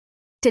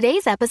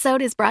Today's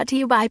episode is brought to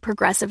you by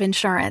Progressive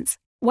Insurance.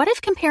 What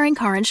if comparing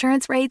car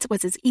insurance rates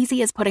was as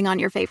easy as putting on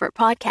your favorite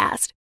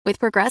podcast? With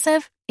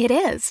Progressive, it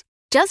is.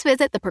 Just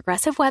visit the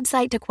Progressive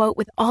website to quote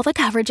with all the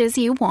coverages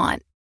you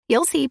want.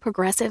 You'll see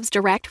Progressive's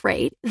direct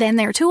rate, then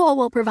their tool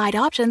will provide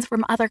options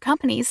from other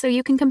companies so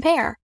you can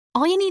compare.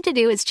 All you need to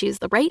do is choose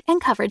the rate and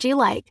coverage you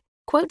like.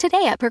 Quote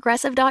today at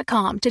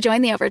Progressive.com to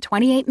join the over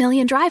 28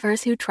 million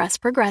drivers who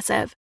trust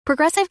Progressive.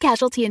 Progressive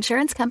Casualty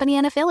Insurance Company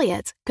and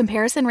Affiliates.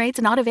 Comparison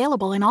rates not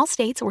available in all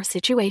states or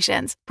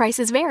situations.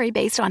 Prices vary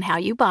based on how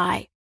you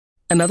buy.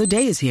 Another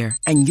day is here,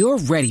 and you're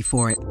ready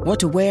for it. What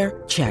to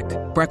wear? Check.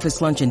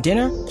 Breakfast, lunch, and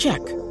dinner?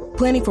 Check.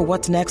 Planning for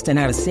what's next and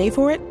how to save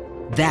for it?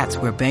 That's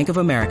where Bank of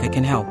America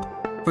can help.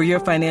 For your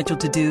financial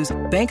to-dos,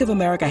 Bank of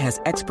America has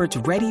experts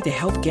ready to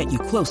help get you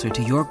closer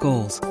to your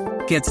goals.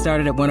 Get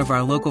started at one of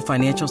our local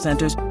financial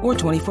centers or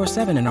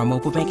 24/7 in our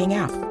mobile banking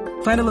app.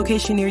 Find a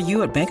location near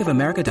you at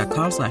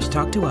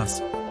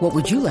bankofamerica.com/talktous. What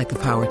would you like the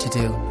power to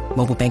do?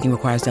 Mobile banking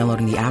requires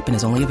downloading the app and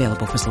is only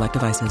available for select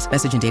devices.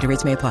 Message and data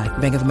rates may apply.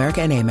 Bank of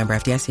America N.A., member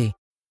FDIC.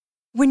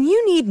 When you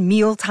need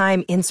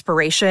mealtime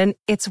inspiration,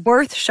 it's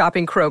worth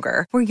shopping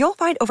Kroger, where you'll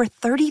find over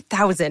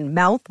 30,000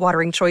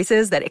 mouth-watering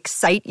choices that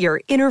excite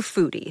your inner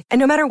foodie. And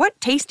no matter what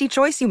tasty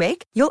choice you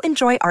make, you'll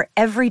enjoy our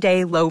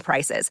everyday low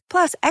prices,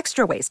 plus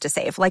extra ways to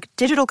save, like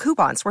digital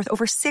coupons worth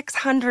over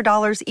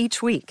 $600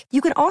 each week.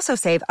 You can also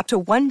save up to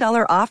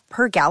 $1 off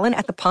per gallon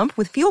at the pump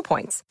with fuel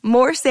points.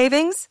 More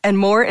savings and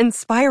more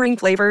inspiring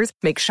flavors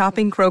make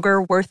shopping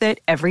Kroger worth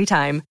it every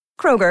time.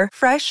 Kroger,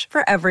 fresh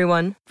for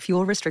everyone.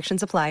 Fuel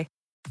restrictions apply.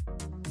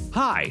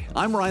 Hi,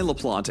 I'm Ryan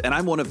LaPlante, and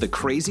I'm one of the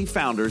crazy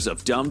founders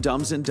of Dumb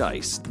Dumbs and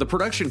Dice, the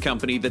production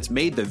company that's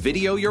made the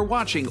video you're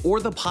watching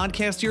or the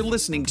podcast you're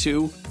listening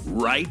to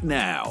right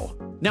now.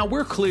 Now,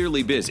 we're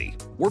clearly busy.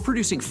 We're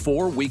producing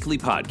 4 weekly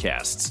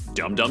podcasts,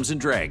 Dumb Dumbs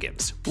and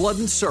Dragons, Blood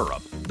and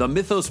Syrup, The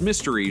Mythos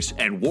Mysteries,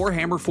 and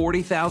Warhammer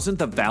 40,000,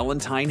 The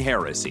Valentine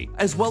Heresy,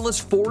 as well as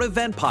 4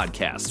 event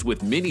podcasts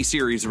with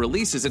mini-series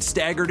releases at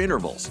staggered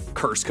intervals,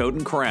 Curse Code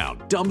and Crown,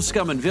 Dumb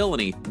Scum and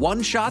Villainy,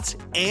 One-Shots,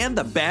 and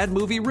the bad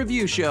movie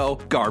review show,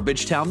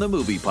 Garbage Town the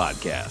Movie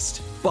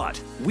Podcast.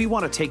 But we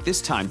want to take this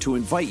time to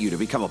invite you to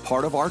become a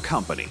part of our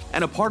company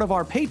and a part of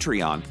our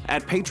Patreon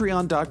at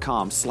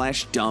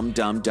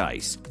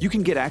patreon.com/dumbdumbdice. You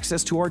can get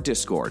access to our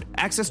Discord,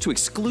 access to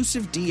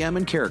exclusive DM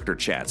and character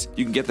chats.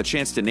 You can get the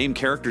chance to name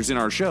characters in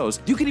our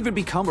shows. You can even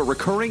become a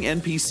recurring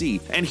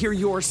NPC and hear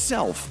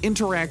yourself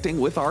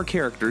interacting with our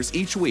characters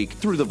each week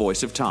through the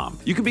voice of Tom.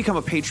 You can become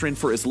a patron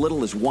for as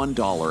little as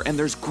 $1, and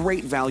there's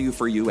great value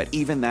for you at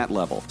even that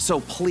level.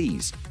 So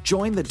please,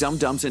 join the Dumb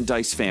Dumbs and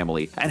Dice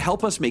family and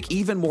help us make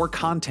even more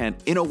content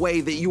in a way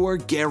that you are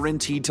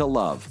guaranteed to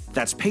love.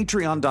 That's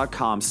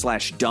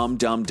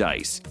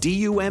patreon.com/dumbdumbdice.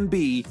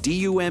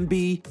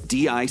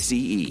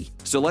 DUMBDICE.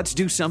 So let's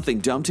do something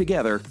dumb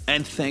together,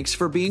 and thanks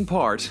for being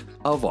part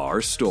of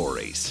our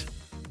stories.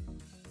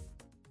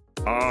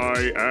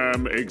 I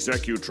am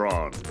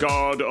Executron,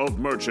 god of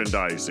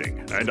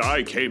merchandising, and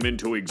I came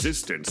into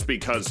existence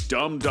because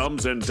Dumb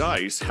Dumbs and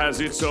Dice has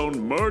its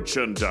own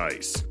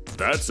merchandise.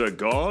 That's a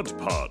god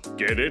pun.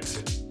 Get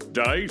it?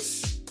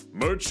 Dice?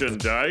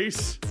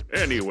 Merchandise?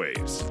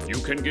 Anyways, you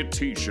can get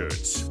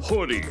t-shirts,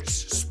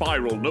 hoodies,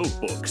 spiral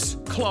notebooks,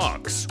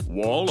 clocks,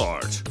 wall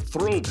art,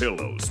 throw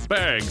pillows,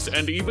 bags,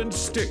 and even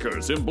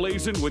stickers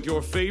emblazoned with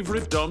your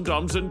favorite Dumb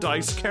Dumbs and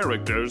Dice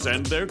characters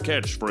and their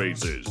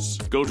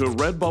catchphrases. Go to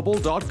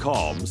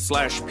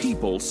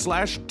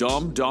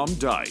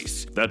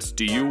redbubble.com/people/dumbdumbdice. That's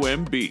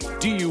DUMBDICE.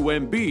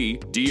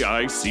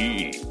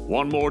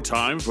 One more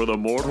time for the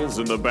mortals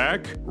in the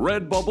back.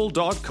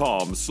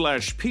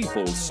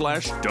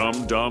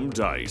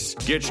 redbubble.com/people/dumbdumbdice.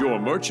 Get your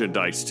merchandise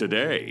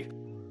today.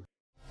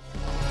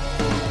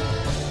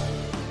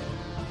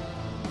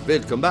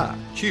 Welcome back,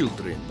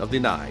 children of the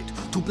night,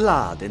 to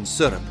Blood and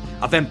Syrup,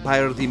 a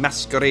Vampire the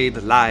Masquerade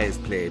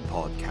live play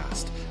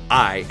podcast.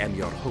 I am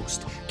your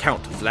host,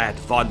 Count Vlad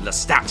von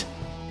Lestat,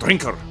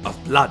 drinker of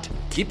blood,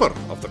 keeper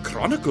of the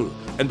chronicle,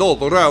 and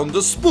all around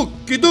a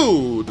spooky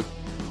dude.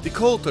 The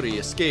coterie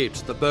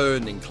escaped the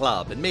burning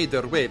club and made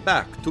their way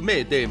back to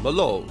Mayday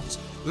Malone's.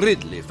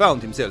 Ridley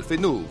found himself a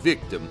new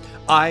victim.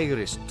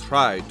 Iris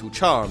tried to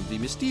charm the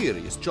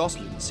mysterious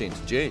Jocelyn St.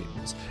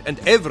 James. And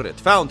Everett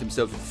found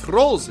himself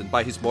frozen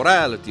by his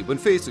morality when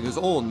facing his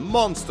own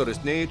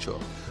monstrous nature.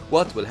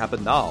 What will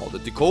happen now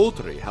that the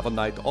coterie have a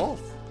night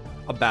off?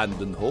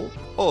 Abandon hope,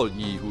 all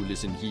ye who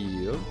listen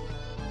here.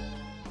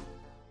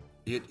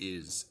 It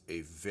is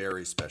a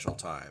very special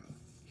time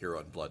here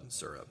on Blood and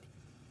Syrup.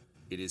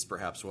 It is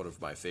perhaps one of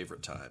my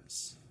favorite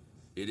times.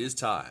 It is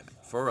time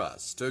for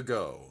us to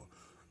go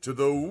to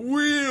the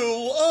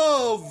Wheel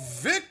of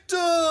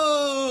Victims!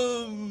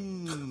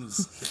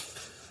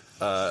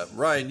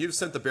 Ryan, you've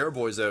sent the Bear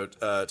Boys out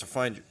to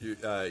find you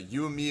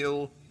a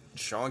meal,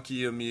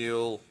 Chonky a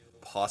meal,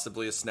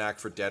 possibly a snack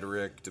for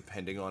Dedrick,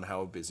 depending on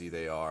how busy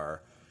they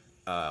are.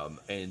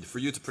 And for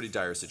you, it's a pretty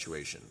dire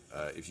situation.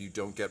 If you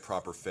don't get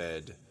proper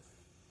fed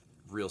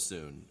real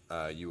soon,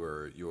 you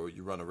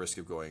run a risk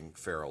of going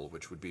feral,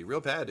 which would be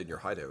real bad in your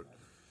hideout.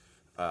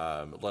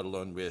 let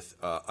alone with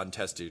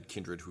untested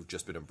kindred who've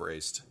just been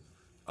embraced,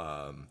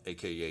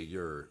 aka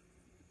your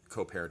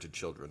co-parented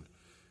children,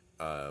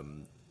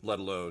 let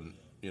alone,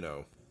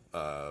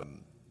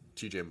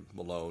 TJ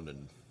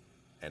Malone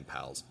and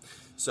pals.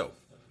 So,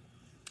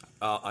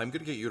 I'm going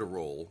to get you to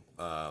roll,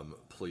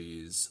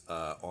 please,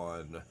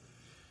 on...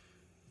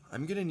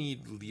 I'm going to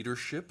need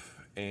leadership,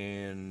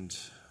 and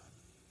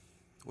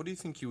what do you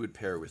think you would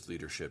pair with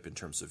leadership in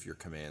terms of your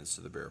commands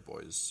to the Bear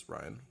Boys,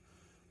 Ryan?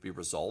 Be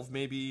resolve,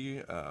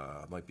 maybe?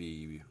 Might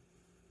be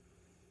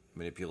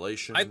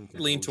manipulation? I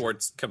lean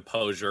towards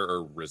composure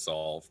or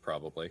resolve,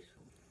 probably.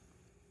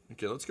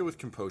 Okay, let's go with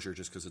composure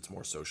just because it's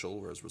more social,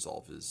 whereas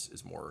resolve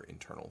is more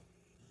internal.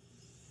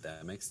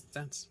 That makes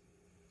sense.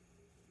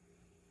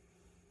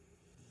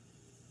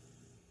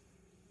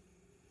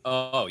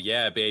 Oh,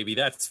 yeah, baby.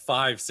 That's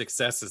 5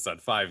 successes on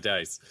 5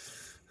 dice.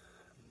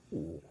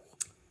 Ooh,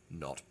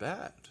 not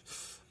bad.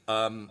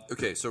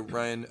 Okay, so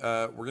Ryan,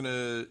 we're going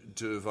to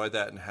divide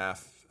that in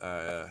half.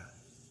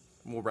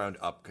 We'll round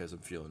up because I'm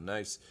feeling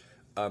nice.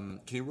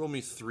 Can you roll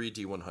me 3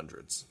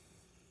 D100s?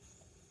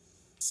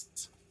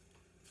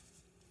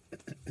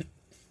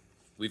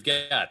 We've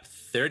got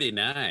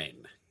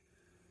 39.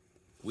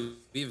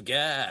 We've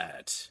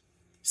got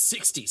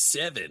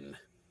 67.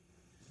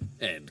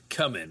 And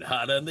coming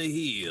hot on the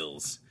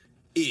heels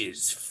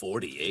is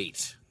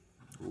 48.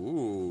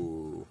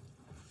 Ooh.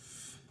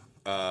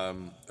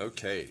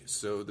 Okay,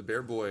 so the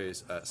Bear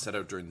Boys set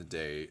out during the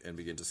day and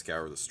begin to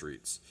scour the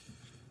streets.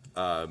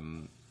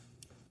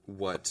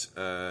 What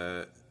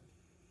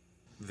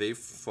they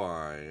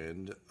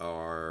find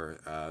are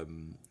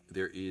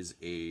there is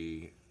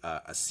a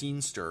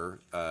scenester,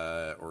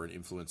 or an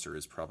influencer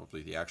is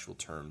probably the actual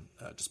term,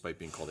 despite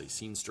being called a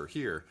scenester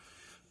here.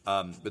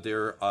 But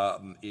there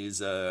is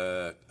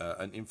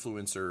an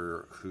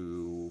influencer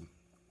who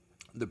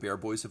the Bear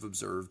Boys have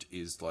observed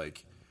is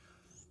like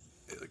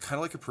kind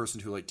of like a person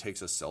who like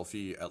takes a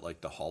selfie at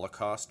like the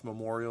Holocaust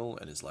memorial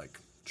and is like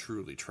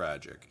truly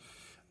tragic.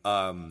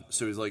 So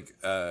he's like,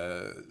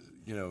 I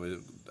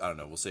don't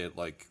know, we'll say it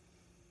like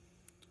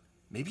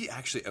maybe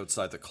actually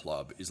outside the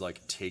club is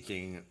like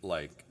taking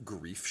like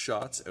grief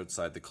shots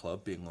outside the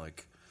club, being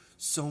like,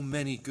 so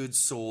many good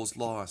souls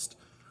lost.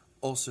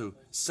 Also,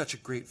 such a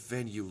great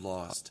venue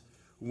lost.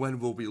 When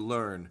will we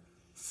learn?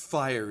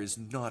 Fire is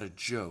not a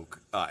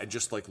joke. And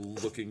just like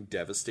looking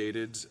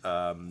devastated,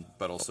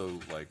 but also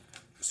like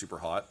super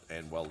hot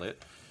and well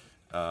lit.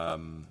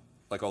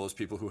 Like all those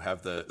people who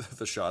have the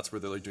shots where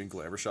they're like doing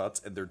glamour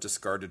shots and their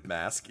discarded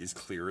mask is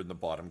clear in the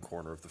bottom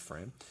corner of the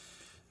frame.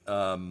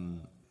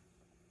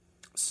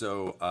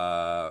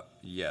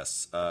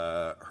 Yes,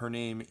 her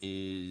name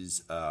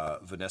is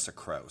Vanessa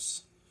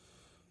Kraus.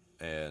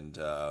 And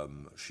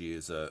she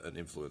is an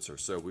influencer.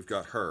 So we've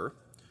got her.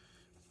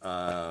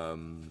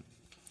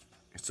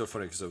 It's so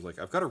funny because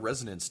I've got a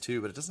resonance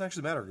too, but it doesn't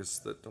actually matter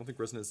because I don't think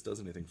resonance does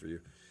anything for you.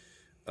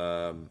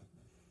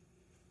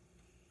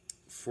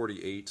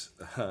 48.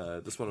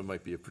 This one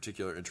might be of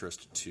particular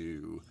interest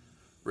to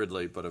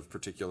Ridley, but of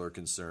particular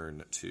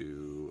concern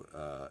to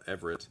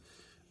Everett.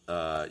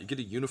 You get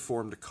a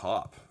uniformed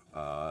cop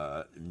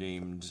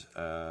named...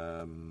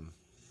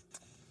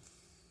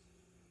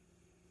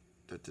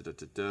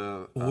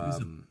 Boys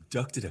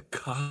abducted a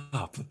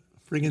cop,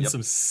 bringing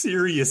some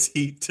serious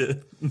heat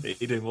to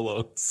Mayday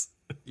Malone's.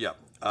 Yeah.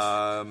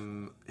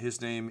 His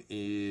name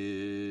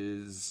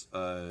is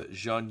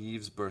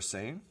Jean-Yves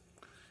Bersain.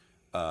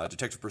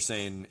 Detective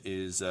Bersain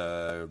is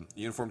a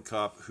uniformed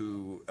cop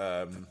who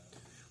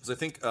was, I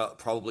think,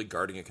 probably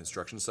guarding a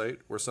construction site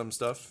or some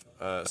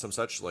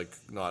such, like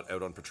not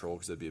out on patrol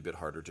because that'd be a bit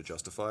harder to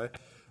justify.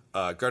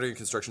 Guarding a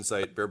construction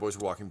site, Bear Boys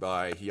were walking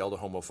by. He yelled a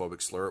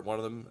homophobic slur at one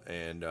of them,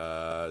 and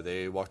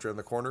they walked around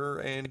the corner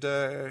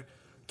and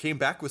came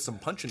back with some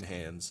punching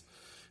hands.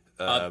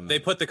 They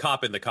put the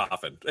cop in the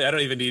coffin. I don't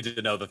even need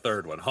to know the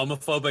third one.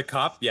 Homophobic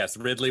cop? Yes,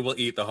 Ridley will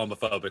eat the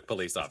homophobic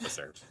police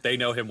officer. They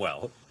know him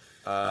well.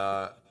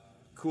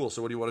 Cool.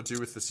 So what do you want to do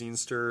with the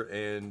scenester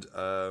and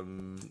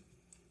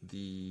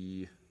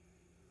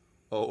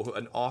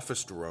an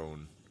office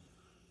drone?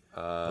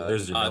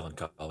 There's your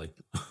melancholy.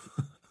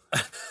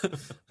 I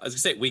was gonna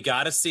say we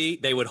gotta see.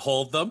 They would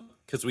hold them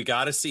because we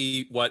gotta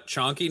see what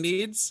Chonky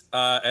needs,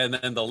 and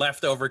then the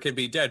leftover can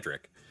be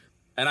Dedrick.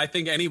 And I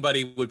think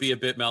anybody would be a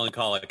bit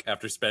melancholic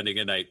after spending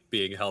a night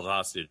being held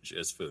hostage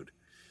as food.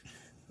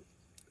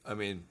 I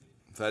mean,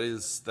 that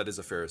is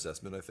a fair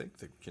assessment. I think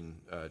that we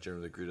can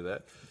generally agree to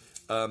that.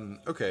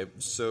 Okay,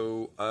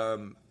 so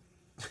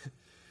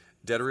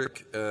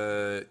Dedrick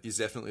is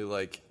definitely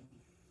like.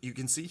 You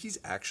can see he's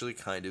actually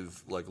kind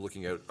of like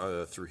looking out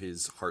through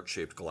his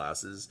heart-shaped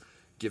glasses,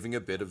 giving a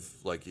bit of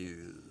like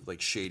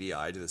shady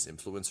eye to this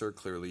influencer.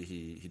 Clearly,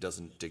 he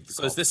doesn't dig the.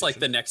 So is this like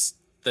the next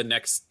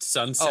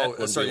sunset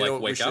when we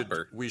wake up?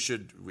 Or? We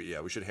should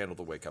handle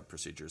the wake up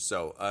procedures.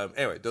 So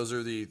anyway, those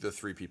are the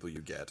 3 people you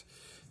get.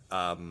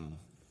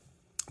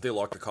 They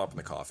lock the cop in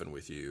the coffin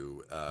with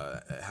you.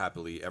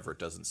 Happily, Everett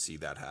doesn't see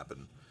that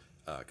happen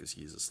because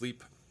he's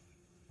asleep.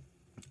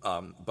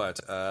 But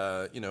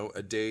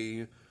a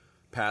day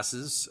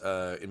passes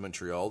in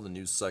Montreal. The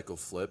news cycle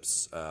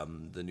flips.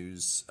 The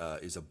news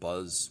is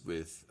abuzz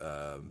with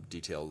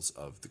details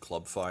of the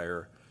club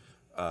fire.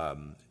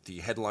 The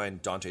headline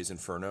Dante's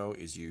Inferno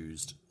is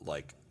used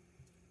like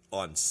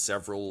on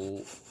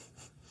several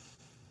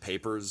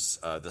papers.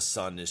 The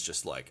Sun is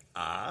just like,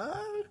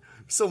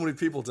 so many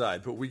people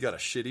died, but we got a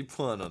shitty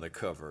pun on the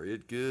cover.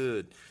 It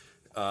good.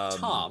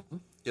 Tom,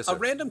 yes, a sir.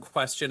 random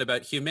question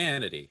about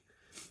humanity.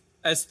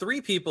 As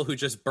 3 people who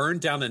just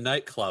burned down a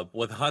nightclub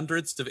with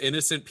hundreds of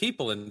innocent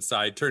people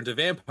inside turned to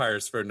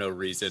vampires for no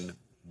reason,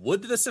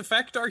 would this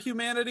affect our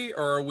humanity,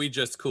 or are we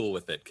just cool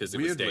with it because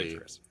it was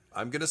dangerous?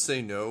 I'm going to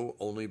say no,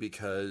 only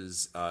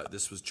because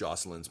this was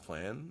Jocelyn's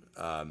plan.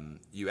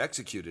 You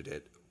executed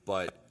it,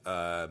 but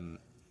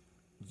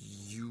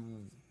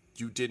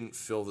you didn't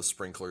fill the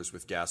sprinklers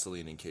with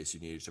gasoline in case you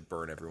needed to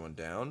burn everyone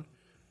down.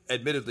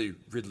 Admittedly,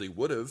 Ridley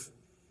would have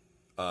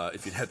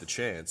if you'd had the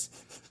chance.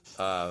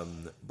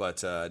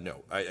 But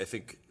no, I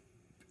think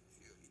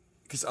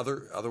because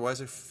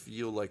otherwise I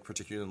feel like,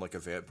 particularly in like a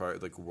vampire,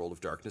 like a World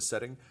of Darkness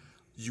setting,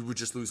 you would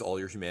just lose all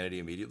your humanity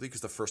immediately,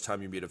 because the first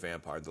time you meet a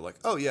vampire, they're like,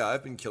 oh yeah,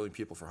 I've been killing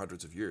people for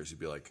hundreds of years. You'd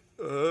be like,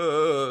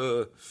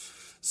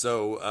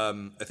 So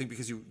I think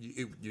because you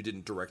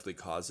didn't directly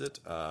cause it,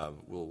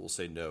 we'll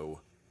say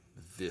no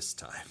this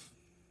time.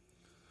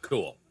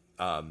 Cool.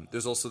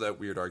 There's also that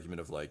weird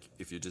argument of like,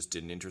 if you just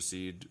didn't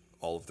intercede,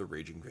 all of the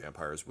raging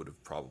vampires would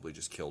have probably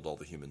just killed all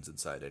the humans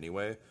inside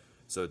anyway.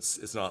 So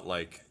it's not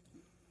like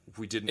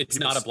we didn't. It's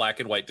not a black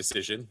and white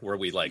decision where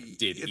we like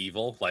did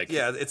evil. Like,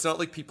 yeah, it's not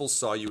like people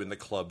saw you in the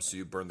club, so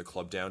you burned the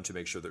club down to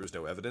make sure there was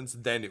no evidence.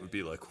 Then it would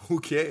be like,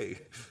 okay,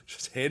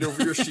 just hand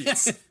over your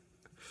sheets.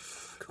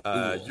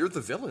 Cool. You're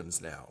the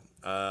villains now.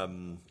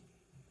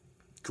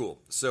 Cool.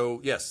 So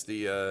yes,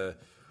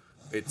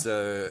 it's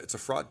a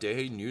fraught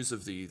day. News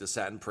of the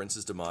Satin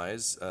Prince's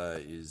demise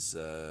is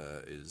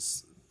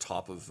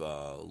top of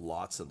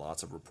lots and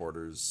lots of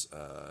reporters'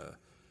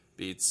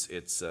 beats.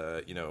 It's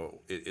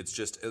it's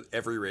just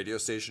every radio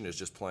station is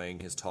just playing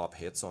his top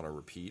hits on a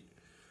repeat.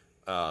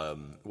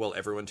 Well,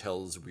 everyone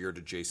tells weird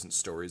adjacent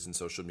stories in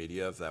social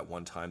media of that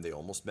one time they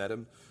almost met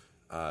him,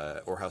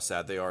 or how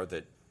sad they are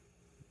that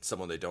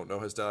someone they don't know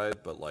has died,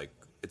 but like,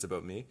 it's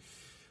about me.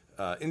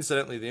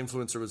 Incidentally, the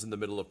influencer was in the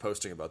middle of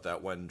posting about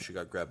that when she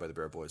got grabbed by the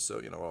Bear Boys, so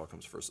it all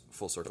comes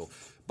full circle.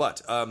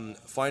 But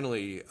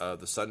finally,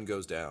 the sun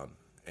goes down,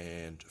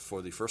 and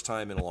for the first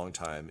time in a long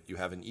time, you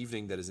have an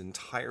evening that is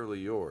entirely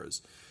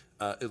yours.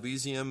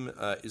 Elysium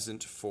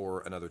isn't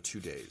for another 2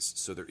 days,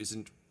 so there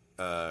isn't.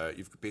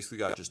 You've basically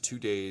got just 2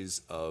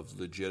 days of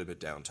legitimate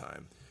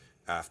downtime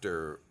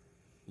after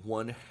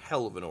one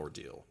hell of an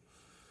ordeal.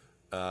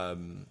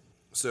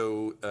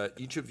 So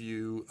each of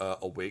you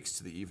awakes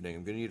to the evening.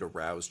 I'm going to need a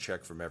rouse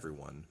check from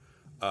everyone.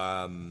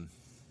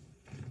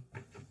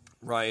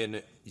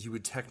 Ryan, you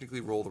would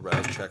technically roll the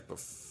rouse check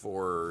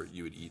before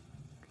you would eat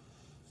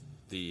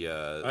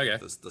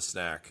the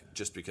snack,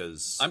 just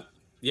because.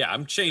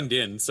 I'm chained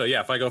in. So yeah,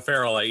 if I go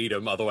feral, I eat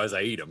him. Otherwise,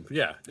 I eat him.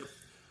 Yeah.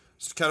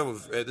 It's kind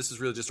of this is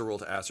really just a roll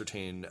to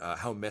ascertain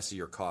how messy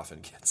your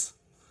coffin gets.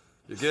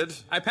 You're good?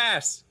 I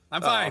pass.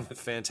 I'm fine.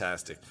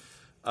 Fantastic.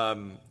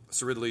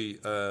 So Ridley,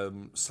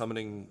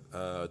 summoning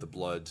the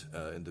blood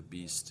and the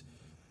beast,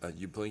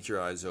 you blink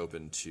your eyes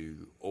open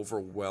to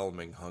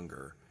overwhelming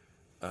hunger,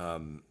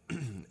 and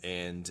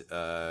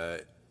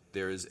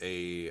there is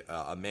a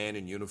man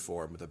in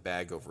uniform with a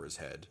bag over his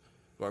head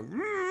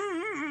going.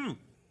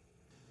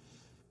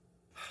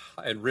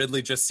 And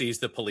Ridley just sees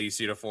the police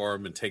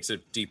uniform and takes a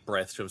deep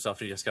breath to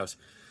himself, and he just goes,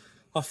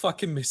 I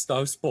fucking miss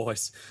those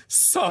boys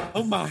so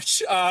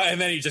much. And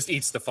then he just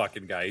eats the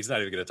fucking guy. He's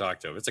not even going to talk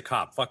to him. It's a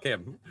cop. Fuck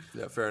him.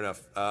 Yeah, fair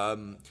enough.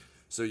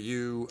 So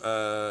you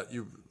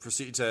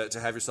proceed to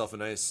have yourself a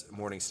nice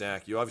morning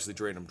snack. You obviously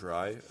drain them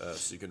dry,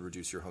 so you can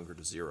reduce your hunger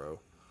to 0.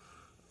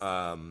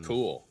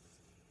 Cool.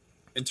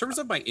 In terms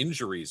of my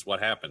injuries, what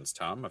happens,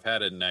 Tom? I've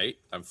had a night.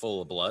 I'm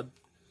full of blood.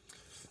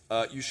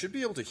 You should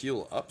be able to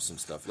heal up some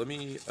stuff. Let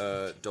me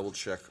double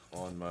check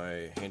on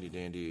my handy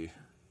dandy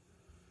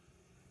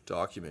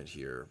document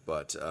here,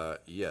 but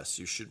yes,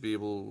 you should be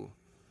able.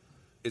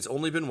 It's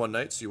only been one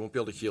night, so you won't be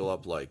able to heal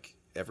up like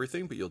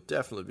everything, but you'll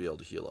definitely be able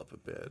to heal up a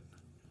bit.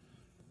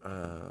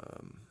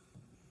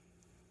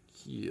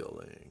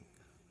 Healing.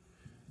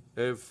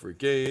 Every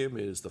game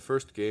is the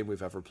first game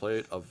we've ever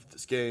played of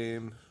this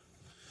game.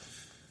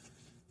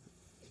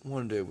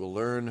 One day we'll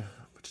learn,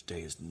 but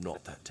today is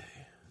not that day.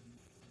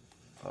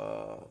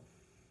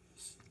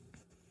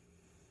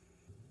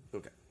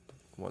 Okay,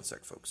 one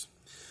sec, folks.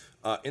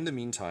 In the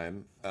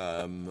meantime,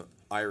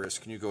 Iris,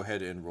 can you go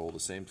ahead and roll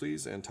the same,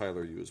 please? And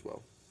Tyler, you as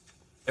well.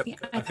 Yep, Yeah,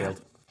 I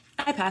failed.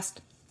 I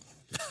passed.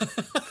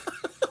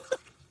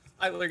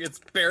 Tyler gets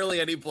barely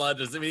any blood.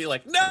 Does it mean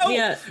like, no?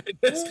 Yeah. It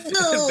just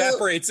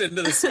evaporates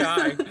into the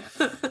sky.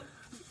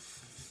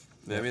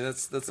 I mean,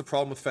 that's the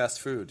problem with fast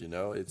food,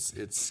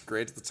 It's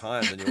great at the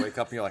time, then you wake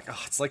up and you're like,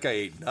 oh, it's like I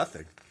ate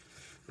nothing.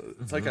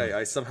 It's like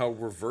I somehow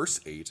reverse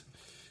ate.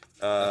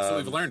 That's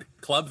what we've learned.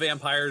 Club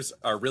vampires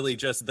are really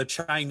just the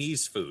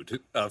Chinese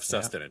food of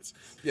sustenance.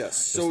 Yeah,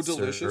 so Just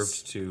delicious.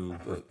 served to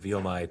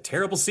reveal my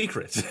terrible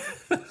secret.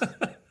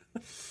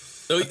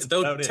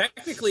 Though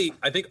technically,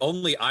 I think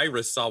only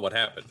Iris saw what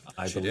happened.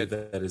 I believe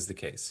that is the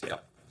case. Yeah.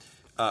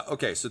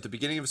 Okay, so at the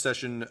beginning of a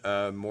session,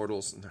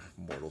 mortals,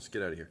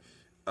 get out of here.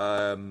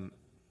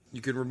 You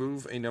can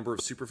remove a number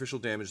of superficial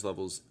damage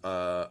levels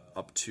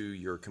up to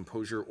your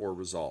composure or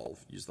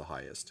resolve. Use the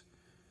highest.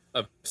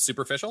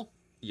 Superficial?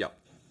 Yep.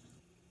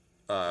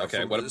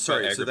 Okay.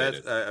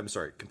 I'm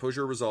sorry.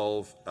 Composure,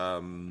 resolve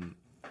from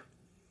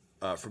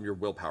your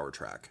willpower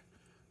track.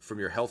 From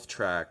your health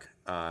track,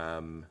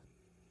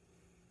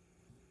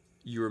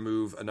 you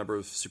remove a number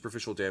of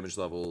superficial damage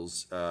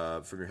levels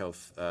from your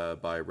health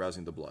by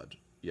rousing the blood.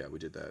 Yeah, we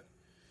did that.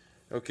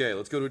 Okay,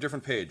 let's go to a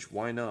different page.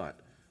 Why not?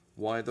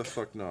 Why the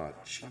fuck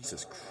not?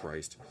 Jesus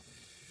Christ.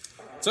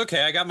 It's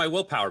okay. I got my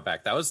willpower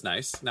back. That was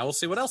nice. Now we'll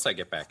see what else I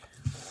get back.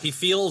 He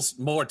feels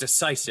more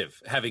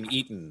decisive, having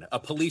eaten a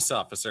police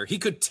officer. He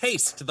could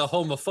taste the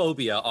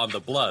homophobia on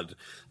the blood,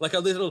 like a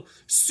little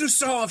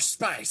sousson of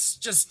spice,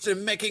 just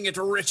making it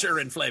richer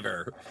in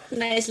flavor.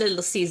 Nice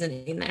little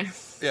seasoning there.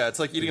 Yeah, it's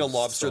like eating a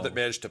lobster that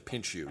managed to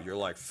pinch you. You're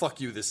like, fuck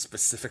you, this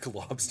specific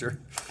lobster.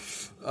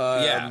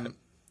 Yeah.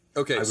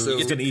 Okay, so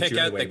you can pick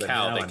out the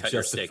cow they I'm cut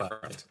your steak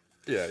justified.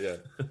 from. Yeah.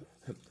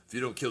 If you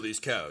don't kill these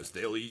cows,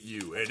 they'll eat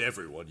you and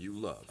everyone you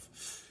love.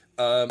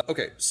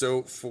 Okay,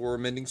 so for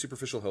mending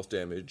superficial health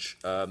damage,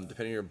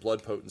 depending on your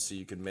blood potency,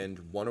 you can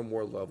mend one or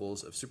more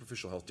levels of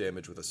superficial health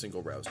damage with a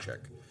single rouse check.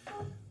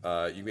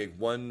 You make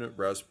one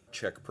rouse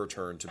check per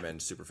turn to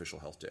mend superficial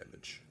health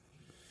damage.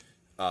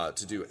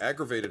 To do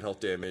aggravated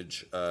health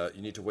damage,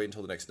 you need to wait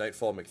until the next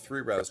nightfall, make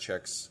 3 rouse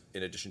checks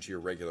in addition to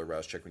your regular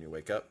rouse check when you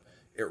wake up.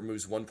 It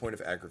removes 1 point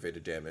of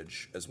aggravated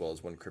damage, as well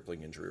as 1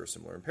 crippling injury or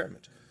similar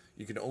impairment.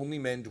 You can only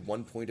mend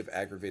 1 point of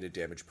aggravated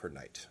damage per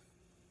night.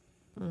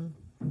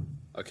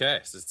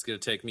 Okay, so it's going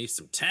to take me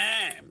some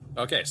time.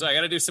 Okay, so I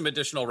got to do some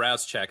additional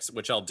rouse checks,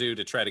 which I'll do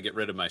to try to get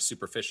rid of my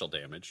superficial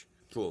damage.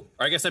 Cool.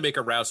 Or I guess I make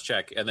a rouse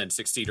check and then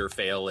succeed or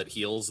fail, it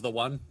heals the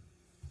one.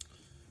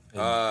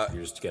 You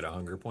just get a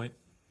hunger point.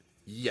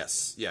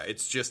 Yes. Yeah.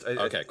 It's just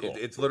okay. Cool.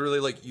 It's literally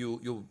like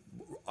you'll.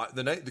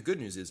 The good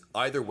news is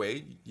either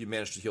way you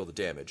manage to heal the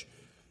damage.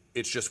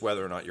 It's just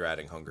whether or not you're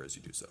adding hunger as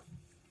you do so,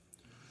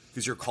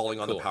 because you're calling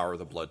on the power of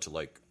the blood to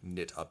like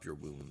knit up your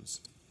wounds.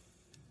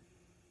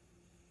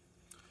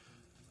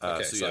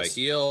 Okay, so I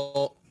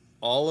heal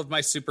all of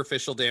my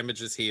superficial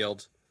damage is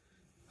healed.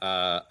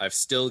 I've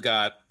still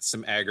got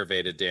some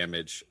aggravated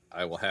damage.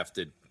 I will have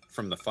to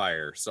from the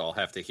fire, so I'll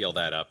have to heal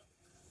that up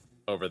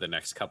over the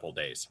next couple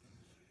days.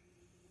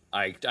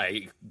 I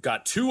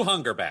got 2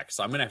 hunger back,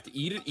 so I'm gonna have to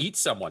eat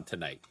someone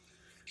tonight.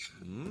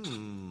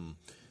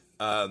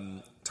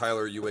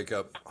 Tyler, you wake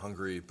up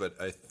hungry, but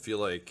I feel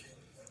like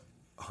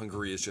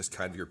hungry is just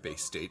kind of your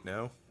base state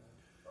now.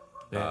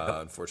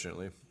 Yeah.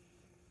 Unfortunately.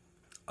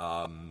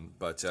 You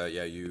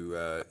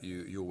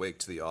awake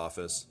to the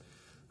office.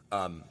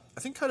 I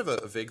think kind of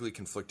a vaguely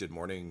conflicted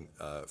morning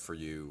for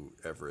you,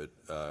 Everett,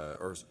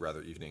 or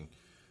rather evening.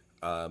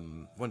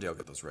 One day I'll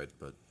get those right,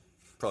 but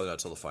probably not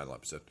until the final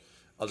episode.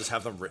 I'll just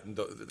have them written.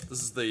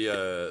 This is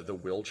the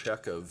will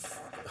check of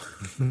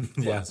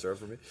Star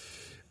for me.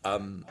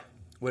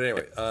 But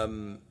anyway,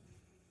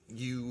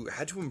 you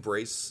had to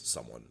embrace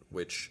someone,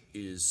 which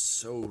is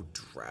so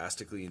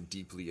drastically and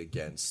deeply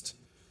against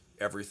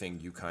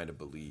everything you kind of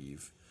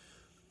believe.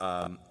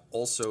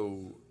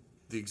 Also,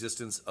 the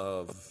existence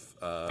of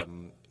a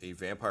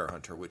vampire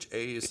hunter, which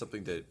is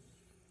something that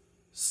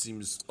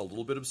seems a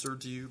little bit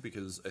absurd to you,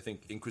 because I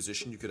think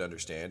Inquisition you could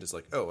understand is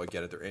like, oh, I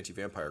get it, they're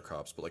anti-vampire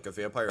cops, but like a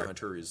vampire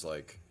hunter is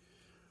like,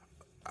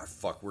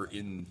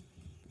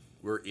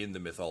 we're in the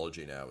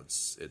mythology now.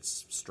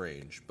 It's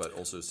strange, but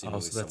also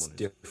seemingly so that's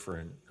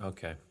different.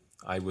 Okay.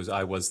 I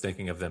was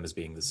thinking of them as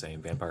being the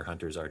same. Vampire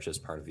hunters are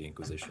just part of the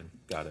Inquisition.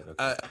 Got it.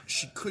 Okay.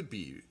 She could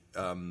be,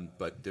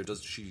 but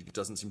she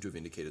doesn't seem to have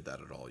indicated that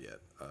at all yet.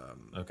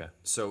 Okay.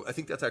 So I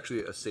think that's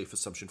actually a safe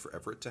assumption for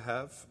Everett to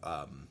have.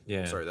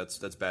 Yeah. Sorry,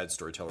 that's bad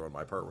storyteller on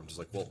my part. Where I'm just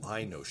like, well,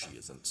 I know she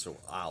isn't, so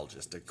I'll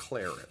just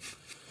declare it.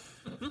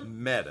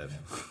 Meta.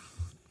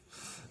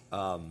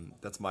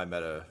 That's my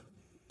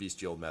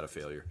bestial meta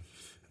failure.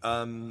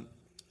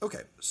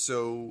 Okay,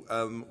 so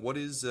what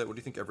do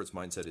you think Everett's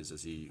mindset is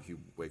as he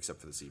wakes up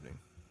for this evening?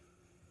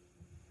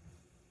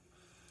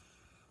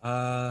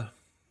 I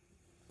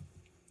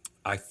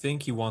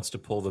think he wants to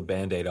pull the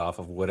Band-Aid off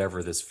of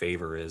whatever this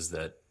favor is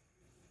that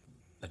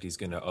he's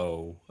going to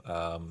owe.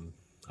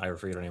 I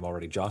forget her name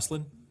already.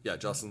 Jocelyn? Yeah,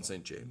 Jocelyn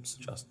St. James.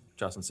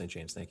 Jocelyn St.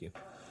 James, thank you.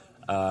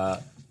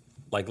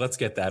 Let's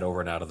get that over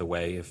and out of the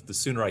way. If the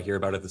sooner I hear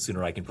about it, the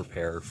sooner I can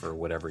prepare for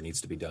whatever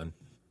needs to be done.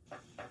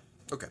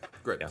 Okay,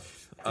 great. Yeah,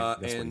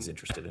 that's what he's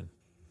interested in.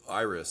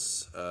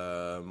 Iris,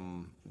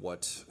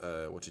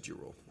 what did you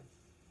roll?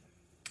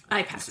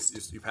 I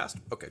passed. You passed?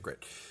 Okay, great.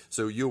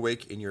 So you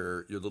awake in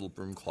your little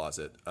broom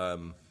closet.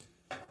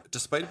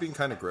 Despite it being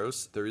kind of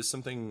gross, there is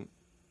something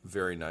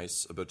very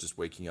nice about just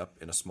waking up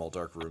in a small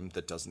dark room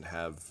that doesn't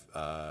have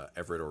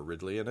Everett or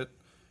Ridley in it.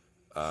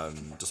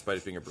 Despite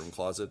it being a broom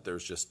closet,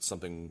 there's just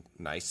something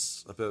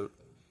nice about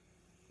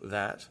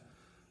that.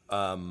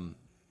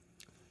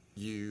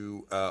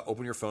 You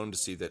open your phone to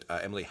see that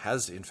Emily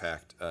has, in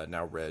fact,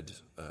 now read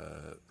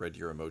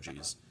your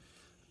emojis.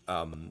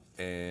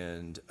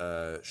 And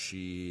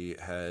she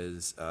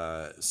has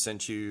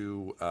sent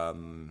you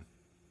an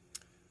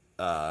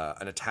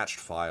attached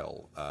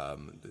file.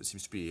 It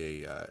seems to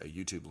be a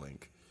YouTube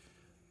link.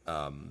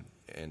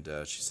 And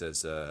she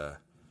says,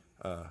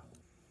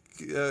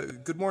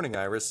 good morning,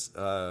 Iris.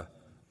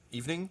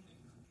 Evening?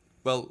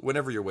 Well,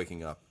 whenever you're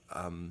waking up.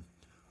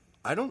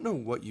 I don't know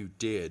what you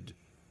did,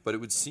 but it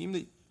would seem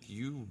that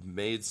you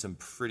made some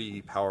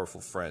pretty powerful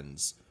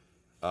friends.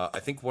 I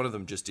think one of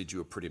them just did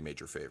you a pretty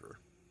major favor.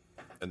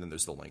 And then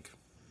there's the link.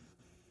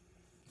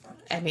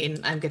 I mean,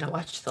 I'm going to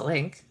watch the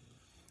link.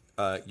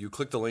 You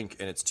click the link,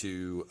 and it's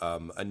to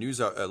a news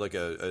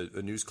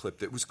a news clip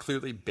that was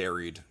clearly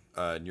buried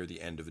near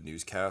the end of a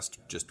newscast,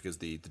 just because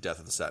the death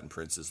of the Satin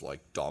Prince is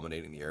like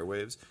dominating the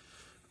airwaves.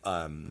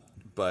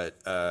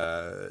 But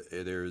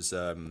there's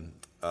a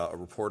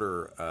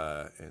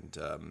reporter,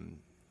 and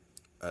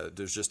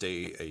there's just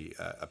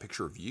a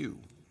picture of you,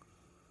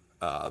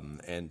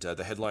 and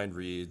the headline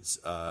reads,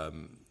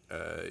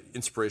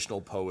 "Inspirational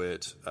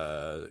poet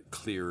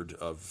cleared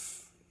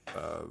of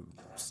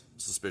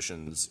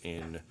suspicions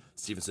in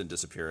Stevenson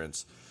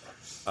disappearance."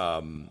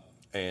 And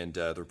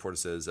the reporter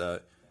says,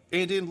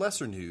 and in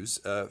lesser news,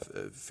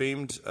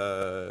 famed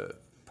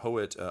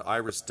poet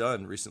Iris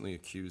Dunn, recently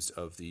accused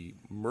of the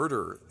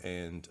murder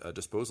and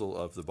disposal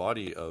of the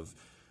body of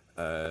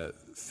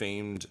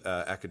famed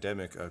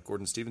academic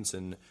Gordon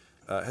Stevenson,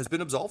 has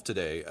been absolved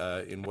today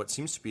in what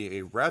seems to be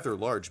a rather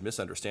large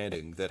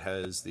misunderstanding that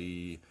has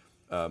the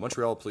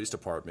Montreal Police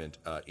Department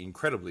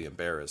incredibly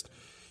embarrassed.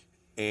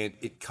 And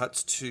it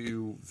cuts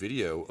to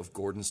video of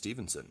Gordon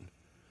Stevenson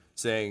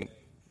saying,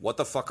 "What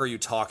the fuck are you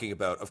talking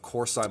about? Of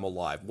course I'm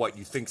alive. What,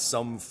 you think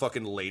some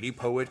fucking lady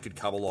poet could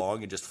come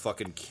along and just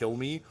fucking kill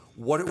me?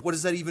 What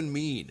does that even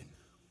mean?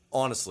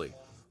 Honestly,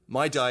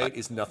 my diet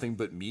is nothing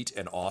but meat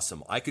and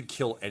awesome. I could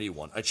kill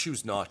anyone. I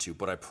choose not to,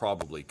 but I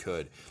probably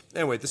could.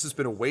 Anyway, this has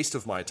been a waste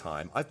of my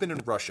time. I've been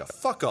in Russia.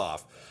 Fuck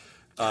off.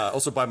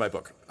 Also, buy my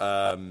book."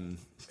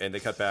 And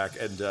they cut back,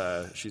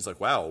 and she's like,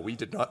 "Wow, we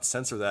did not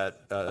censor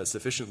that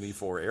sufficiently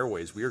for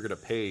Airways. We are going to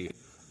pay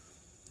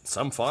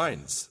some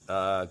fines."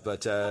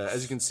 But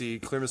as you can see,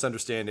 clear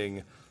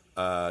misunderstanding.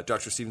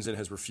 Dr. Stevenson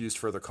has refused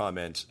further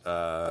comment,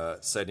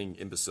 citing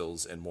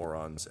imbeciles and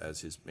morons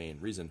as his main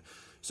reason.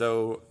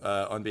 So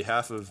on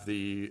behalf of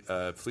the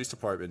police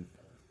department,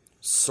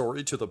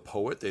 sorry to the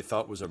poet they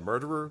thought was a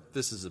murderer.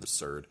 This is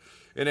absurd.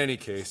 In any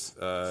case,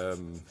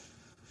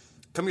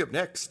 coming up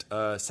next,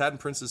 Satin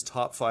Prince's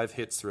top 5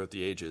 hits throughout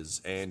the ages,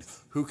 and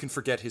who can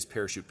forget his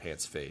parachute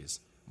pants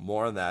phase?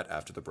 More on that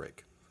after the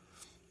break.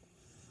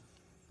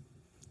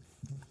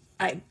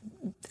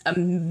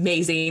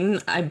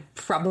 Amazing. I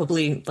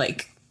probably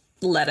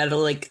let out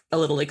a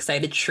little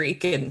excited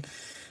shriek, and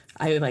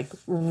I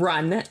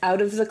run out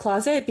of the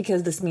closet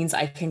because this means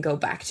I can go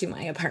back to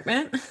my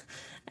apartment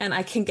and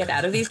I can get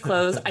out of these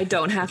clothes. I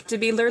don't have to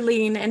be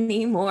Lurleen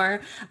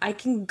anymore. I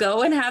can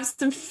go and have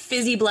some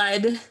fizzy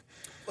blood.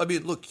 I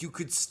mean, look, you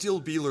could still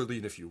be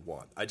Lurleen if you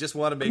want. I just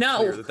want to make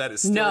clear that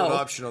is still an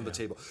option on the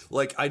table.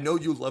 I know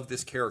you love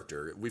this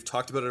character. We've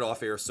talked about it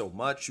off air so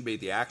much. You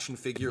made the action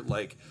figure.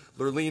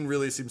 Lurleen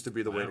really seems to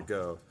be the way to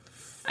go.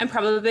 I'm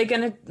probably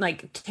gonna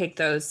take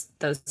those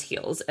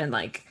heels and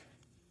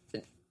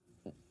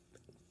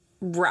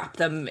wrap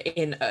them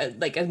in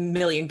a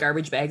million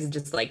garbage bags and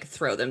just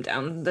throw them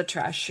down the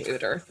trash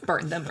chute or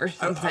burn them or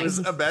something. I was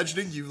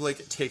imagining you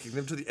taking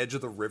them to the edge of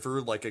the river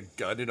like a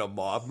gun in a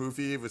mob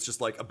movie. It was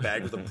just a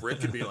bag with a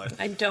brick and be like,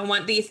 I don't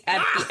want the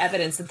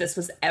evidence that this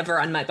was ever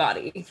on my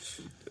body.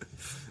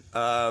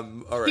 All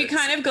right. She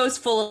kind of goes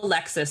full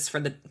Alexis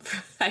for the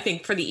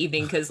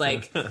evening, because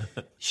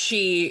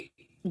she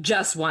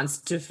just wants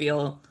to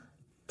feel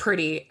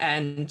pretty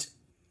and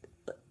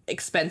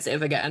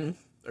expensive again.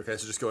 Okay,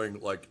 so just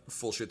going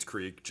full Schitt's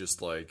Creek, just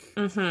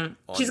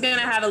Mm-hmm. She's gonna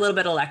have a little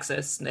bit of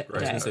Alexis today. I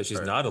was gonna say she's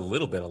not a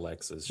little bit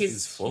Alexis.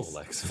 She's full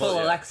Alexis.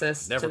 Full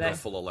Alexis. Never today. go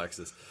full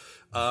Alexis.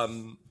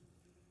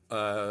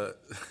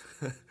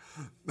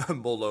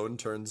 Malone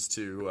turns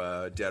to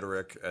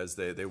Dedrick as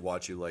they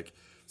watch you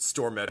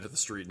storm out into the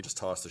street and just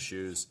toss the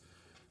shoes.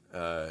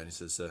 And he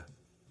says,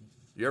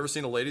 "You ever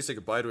seen a lady say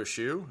goodbye to a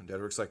shoe?" And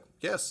Dedrick's like,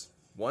 "Yes,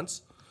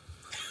 once."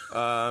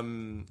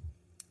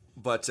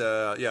 But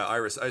yeah,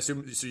 Iris, I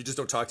assume, so you just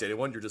don't talk to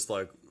anyone? You're just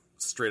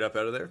straight up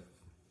out of there?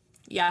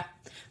 Yeah,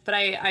 but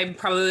I'm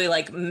probably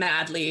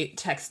madly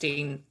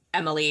texting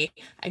Emily.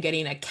 I'm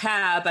getting a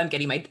cab. I'm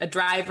getting a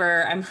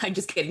driver. I'm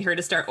just getting her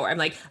to start. Or I'm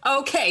like,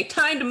 okay,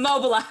 time to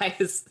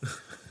mobilize.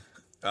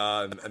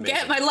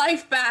 Get my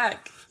life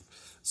back.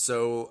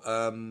 So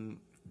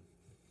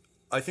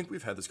I think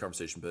we've had this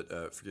conversation,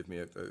 but forgive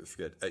me, I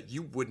forget.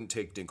 You wouldn't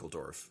take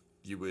Dinkeldorf.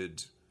 You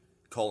would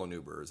call an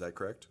Uber. Is that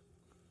correct?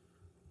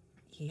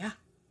 Yeah.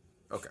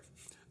 Okay.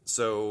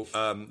 So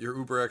your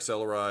Uber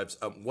XL arrives.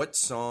 What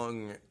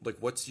song, like,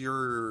 what's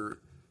your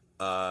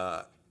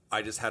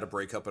I just had a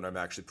breakup and I'm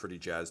actually pretty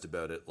jazzed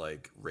about it,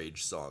 like,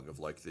 rage song of,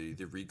 like, the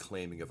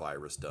reclaiming of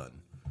Iris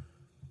Dunn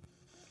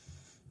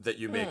that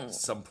you make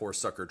some poor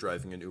sucker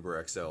driving an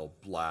Uber XL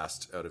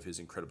blast out of his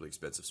incredibly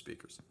expensive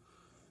speakers?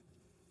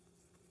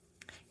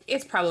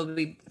 It's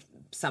probably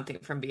something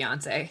from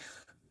Beyonce.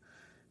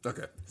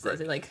 Okay, So great.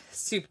 it's like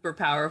super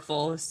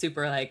powerful,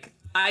 super like,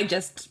 I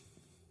just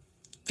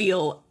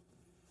feel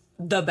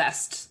the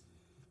best.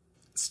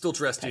 Still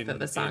dressed type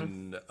of a song.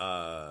 in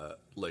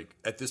like,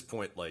 at this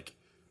point, like,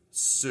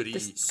 sooty,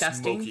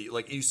 Disgusting. smoky,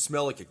 like, you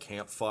smell like a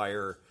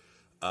campfire.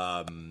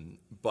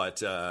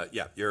 But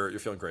yeah, you're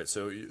feeling great.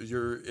 So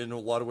you're in a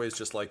lot of ways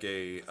just like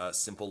a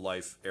Simple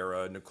Life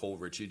era Nicole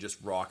Richie, just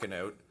rocking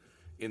out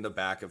in the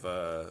back of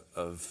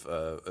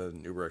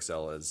an Uber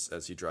XL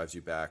as he drives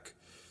you back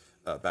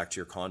to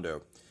your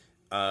condo.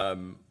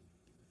 All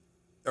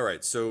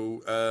right,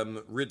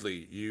 so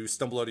Ridley, you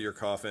stumble out of your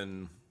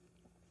coffin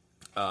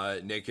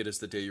naked as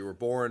the day you were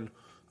born.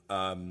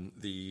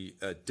 The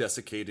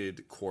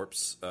desiccated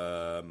corpse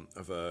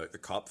of a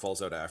cop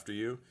falls out after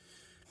you.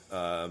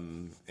 Yeah,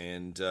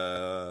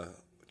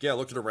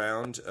 looking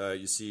around,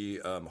 you see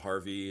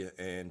Harvey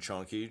and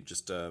Chonky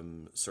just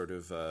sort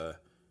of,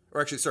 or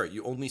actually, sorry,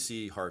 you only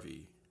see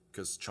Harvey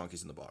because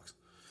Chonky's in the box.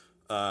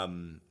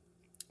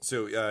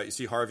 So you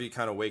see Harvey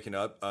kind of waking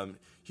up.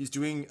 He's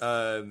doing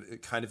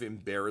kind of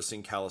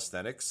embarrassing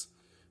calisthenics.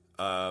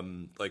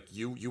 Like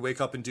you wake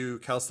up and do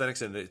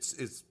calisthenics, and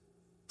it's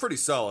pretty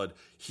solid.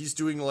 He's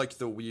doing like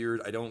the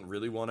weird, I don't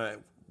really want to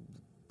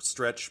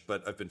stretch,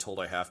 but I've been told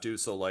I have to.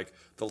 So like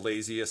the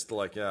laziest,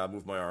 like, yeah,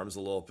 move my arms a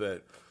little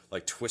bit,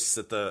 like twists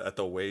at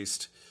the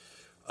waist.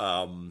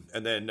 And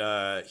then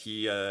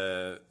he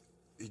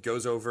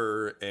goes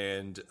over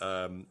and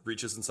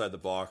reaches inside the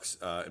box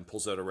and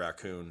pulls out a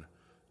raccoon.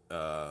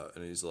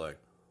 And he's like,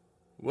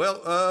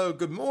 well,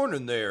 good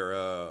morning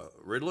there,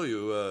 Ridley.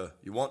 You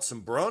want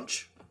some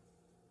brunch?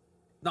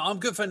 No, I'm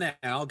good for now.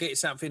 I'll get you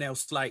something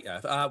else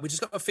later. We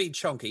just got to feed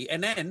Chonky.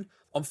 And then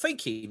I'm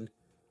thinking,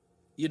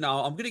 you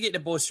know, I'm going to get the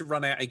boys to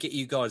run out and get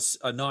you guys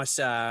a nice,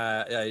 what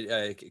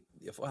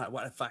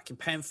a fucking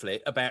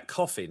pamphlet about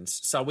coffins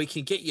so we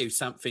can get you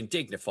something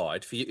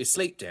dignified for you to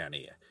sleep down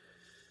here.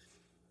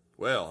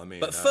 Well, I mean...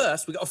 But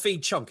first, we got to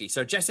feed Chonky.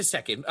 So just a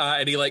second.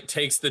 And he, like,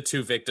 takes the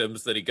two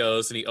victims that he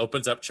goes and he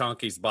opens up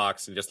Chonky's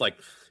box and just, like,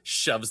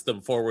 shoves them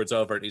forwards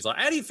over it. And he's like,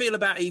 how do you feel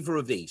about either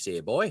of these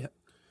here, boy?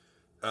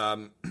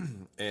 And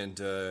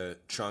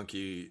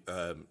Chonky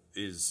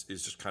is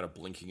just kind of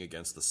blinking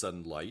against the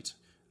sudden light,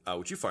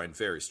 which you find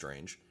very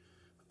strange.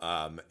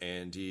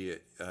 And he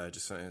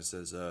just kind of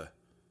says,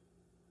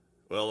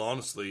 well,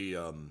 honestly,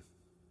 I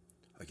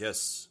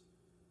guess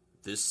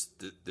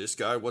this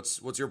guy,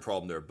 what's your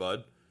problem there,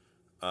 bud?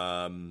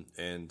 And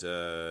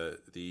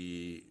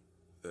the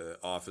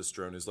office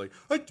drone is like,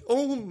 I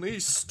only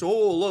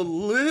stole a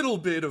little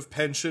bit of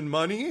pension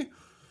money.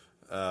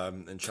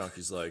 And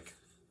Chonky's like,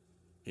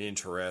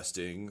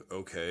 interesting.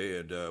 Okay.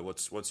 And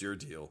what's your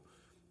deal?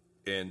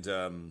 And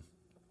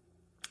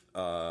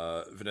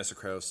Vanessa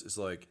Krause is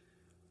like,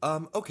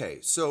 okay,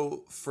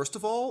 so first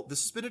of all,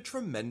 this has been a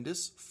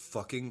tremendous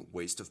fucking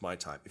waste of my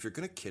time. If you're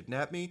going to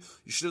kidnap me,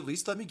 you should at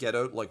least let me get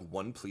out like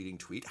one pleading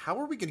tweet. How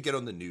are we going to get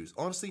on the news?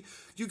 Honestly,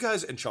 you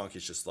guys, and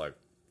Chonky's just like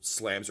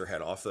slams her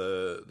head off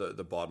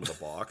the bottom of the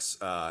box,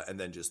 and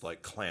then just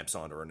like clamps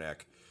onto her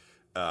neck,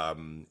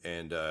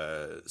 and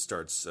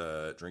starts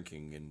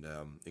drinking, and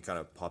he kind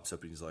of pops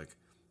up and he's like,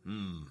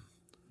 I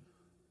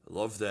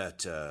love that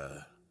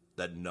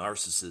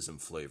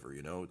narcissism flavor,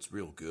 you know, it's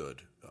real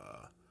good.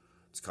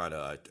 It's kind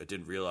of, I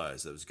didn't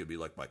realize that it was going to be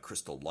like my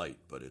Crystal Light,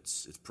 but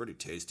it's pretty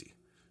tasty.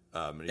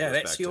 Yeah,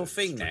 that's your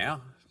thing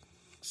now.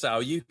 So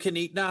you can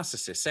eat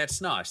narcissists. That's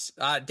nice.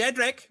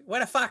 Dedrick, where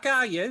the fuck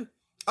are you?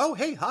 Oh,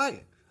 hey,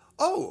 hi.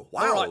 Oh,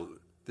 wow. Right.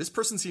 This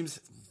person seems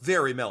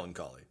very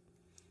melancholy.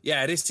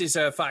 Yeah, this is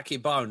a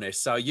fucking bonus,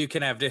 so you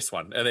can have this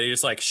one. And then he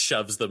just like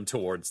shoves them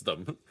towards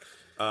them.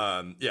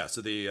 Yeah, so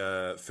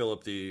the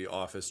Philip, the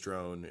office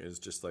drone, is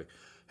just like,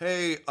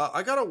 hey,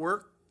 I gotta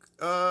work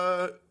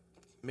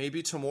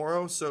maybe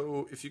tomorrow,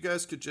 so if you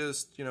guys could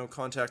just, you know,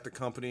 contact the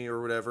company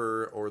or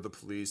whatever, or the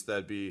police,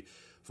 that'd be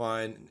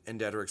fine.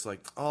 And Dedrick's like,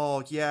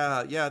 oh,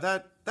 yeah,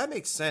 that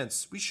makes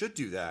sense. We should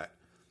do that.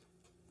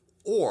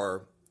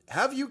 Or,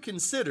 have you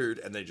considered,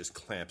 and then he just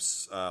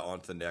clamps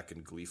onto the neck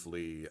and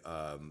gleefully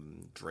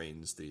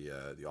drains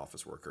the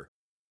office worker.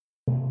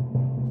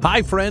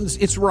 Hi friends,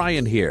 it's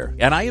Ryan here,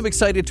 and I am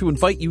excited to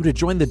invite you to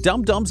join the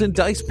Dumb Dumbs and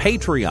Dice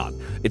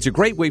Patreon. It's a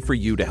great way for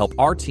you to help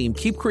our team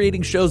keep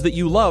creating shows that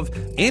you love,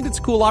 and it's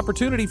a cool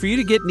opportunity for you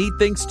to get neat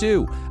things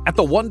too. At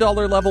the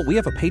 $1 level, we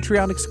have a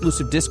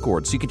Patreon-exclusive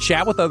Discord, so you can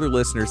chat with other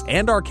listeners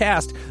and our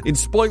cast in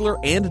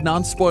spoiler and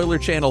non-spoiler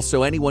channels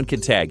so anyone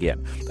can tag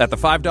in. At the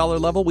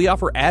 $5 level, we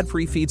offer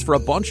ad-free feeds for a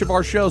bunch of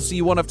our shows, so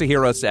you won't have to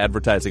hear us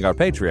advertising our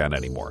Patreon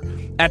anymore.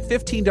 At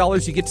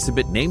 $15, you get to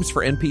submit names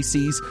for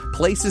NPCs,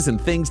 places,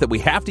 and things that we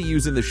have have to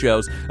use in the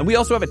shows. And we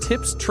also have a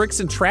tips,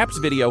 tricks, and traps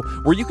video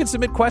where you can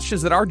submit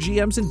questions that our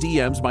GMs and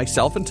DMs,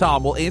 myself and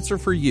Tom, will answer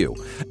for you.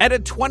 And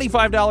at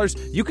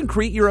 $25, you can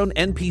create your own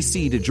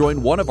NPC to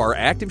join one of our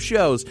active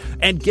shows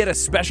and get a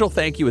special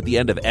thank you at the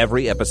end of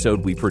every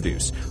episode we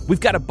produce. We've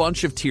got a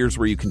bunch of tiers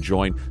where you can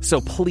join, so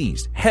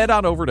please head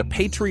on over to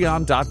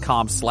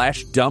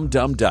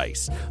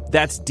patreon.com/dumdumdice.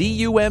 That's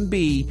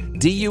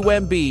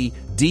DUMBDICE.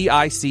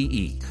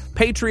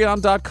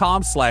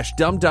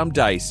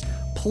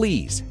 Patreon.com/dumdumdice.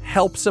 Please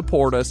help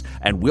support us,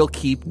 and we'll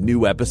keep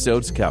new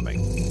episodes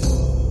coming.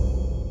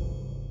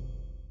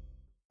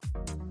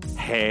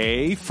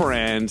 Hey,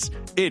 friends,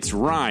 it's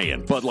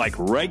Ryan, but like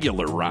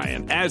regular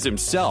Ryan, as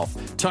himself,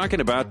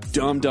 talking about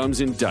Dumb Dumbs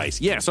and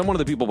Dice. Yes, I'm one of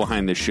the people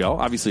behind this show.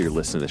 Obviously, you're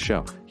listening to the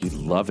show. You're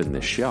loving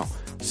this show.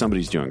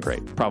 Somebody's doing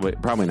great.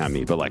 Probably not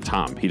me, but like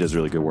Tom, he does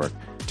really good work.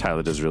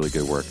 Tyler does really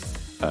good work.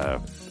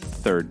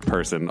 Third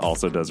person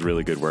also does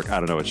really good work. I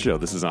don't know what show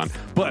this is on.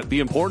 But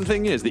the important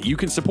thing is that you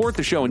can support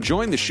the show and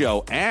join the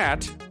show at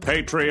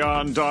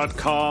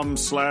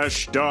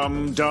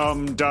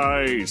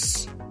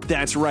patreon.com/dumdumdice.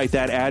 That's right,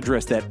 that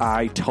address that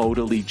I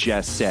totally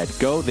just said.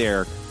 Go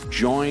there,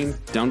 join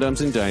Dumb Dumbs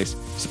and Dice,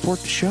 support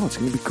the show. It's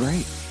going to be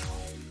great.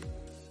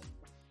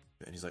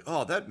 And he's like,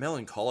 oh, that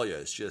melancholia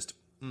is just,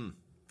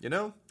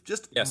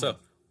 just... Yeah, so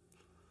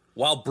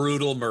while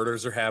brutal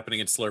murders are happening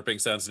and slurping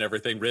sounds and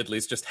everything,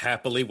 Ridley's just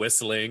happily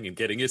whistling and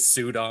getting his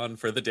suit on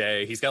for the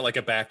day. He's got like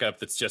a backup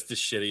that's just as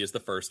shitty as the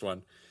first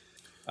one.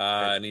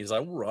 And he's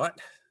like, right,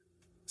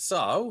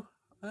 so...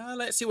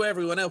 let's see what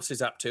everyone else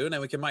is up to, and then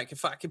we can make a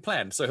fucking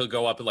plan. So he'll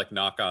go up and like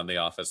knock on the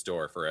office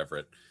door for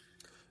Everett.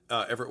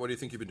 Everett, what do you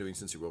think you've been doing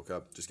since you woke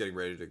up? Just getting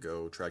ready to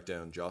go track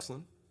down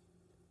Jocelyn?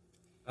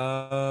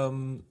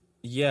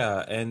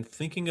 Yeah, and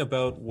thinking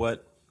about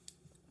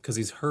because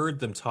he's heard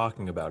them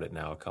talking about it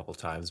now a couple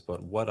times,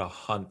 but what a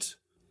hunt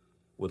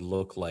would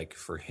look like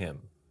for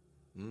him.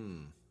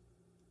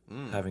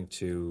 Having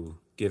to,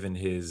 given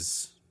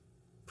his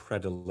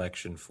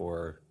predilection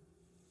for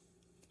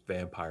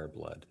vampire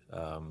blood,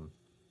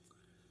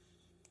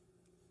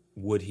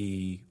 would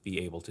he be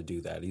able to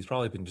do that? He's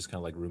probably been just kind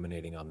of like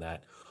ruminating on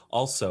that.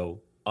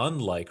 Also,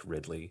 unlike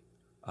Ridley,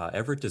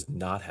 Everett does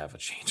not have a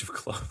change of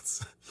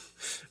clothes.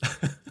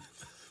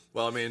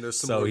 Well, I mean, there's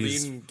some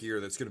marine gear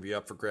that's going to be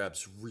up for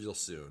grabs real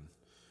soon.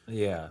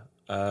 Yeah.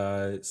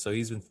 So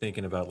he's been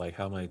thinking about like,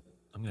 I'm going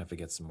to have to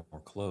get some more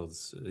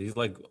clothes. He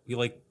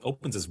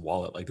opens his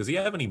wallet. Like, does he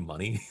have any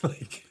money?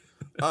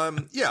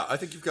 Yeah, I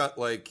think you've got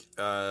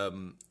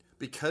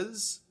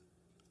because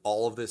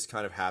all of this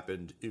kind of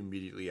happened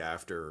immediately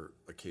after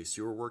a case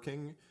you were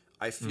working,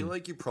 I feel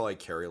like you probably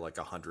carry like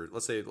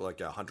let's say like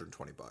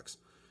 $120.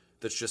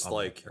 That's just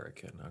okay.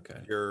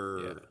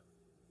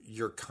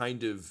 You're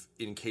kind of,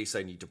 in case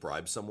I need to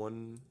bribe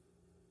someone,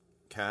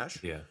 cash.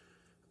 Yeah.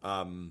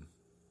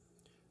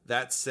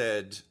 That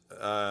said,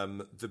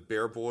 the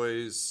Bear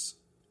Boys,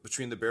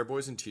 between the Bear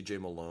Boys and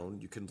TJ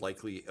Malone, you can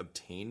likely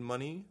obtain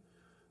money,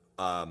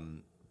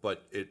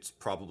 but it's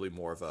probably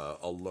more of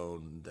a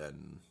loan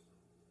than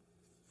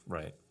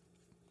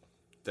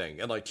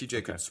thing. And like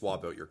TJ could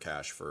swap out your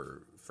cash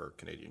for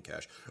Canadian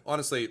cash.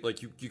 Honestly,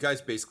 like you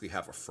guys basically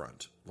have a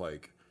front.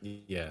 Like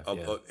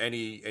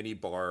any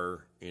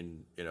bar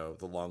in the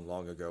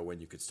long ago when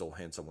you could still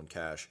hand someone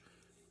cash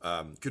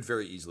could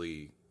very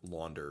easily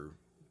launder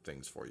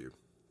things for you.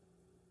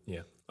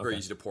 Yeah. Very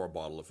easy to pour a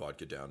bottle of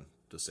vodka down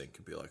the sink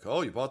and be like,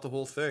 oh, you bought the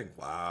whole thing.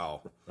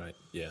 Wow. Right.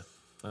 Yeah.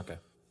 Okay.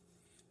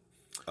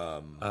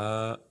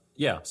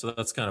 Yeah, so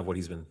that's kind of what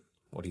he's been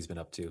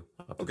up to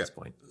to this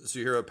point. So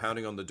you hear a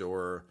pounding on the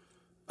door.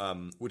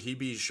 Would he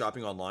be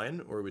shopping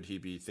online, or would he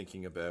be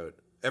thinking about...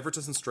 Everett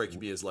doesn't strike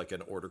me as like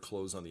an order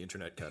clothes on the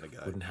internet kind of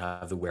guy. Wouldn't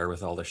have the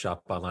wherewithal to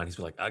shop online. He's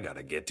like, I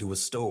gotta get to a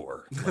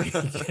store.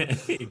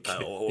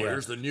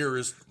 Here's the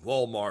nearest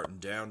Walmart in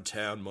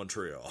downtown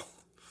Montreal.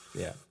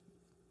 Yeah.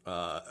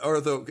 Or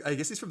though, I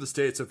guess he's from the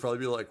States, so it'd probably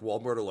be like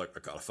Walmart or like,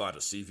 I gotta find a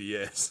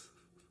CVS.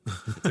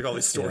 It's like all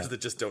these stores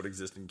that just don't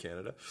exist in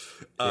Canada.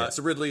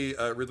 So Ridley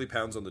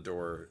pounds on the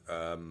door,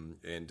 and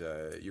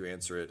you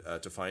answer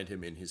it to find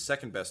him in his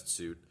second best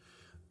suit,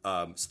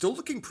 still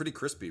looking pretty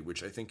crispy,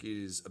 which I think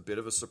is a bit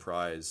of a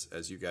surprise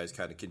as you guys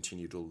kind of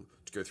continue to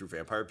go through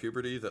vampire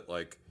puberty. That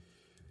like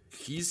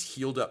he's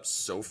healed up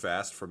so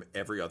fast from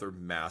every other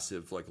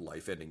massive like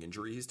life-ending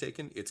injury he's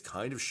taken. It's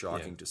kind of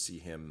shocking to see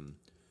him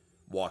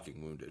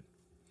walking wounded.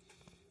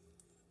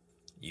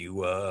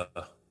 You all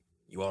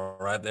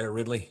right there,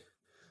 Ridley?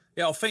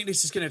 Yeah, I think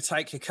this is going to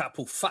take a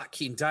couple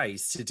fucking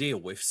days to deal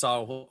with,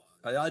 so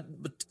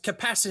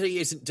capacity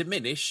isn't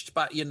diminished,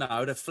 but,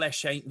 the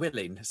flesh ain't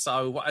willing,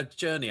 so what a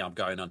journey I'm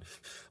going on.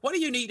 What do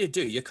you need to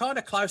do? You're kind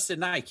of close to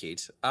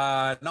naked.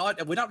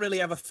 We don't really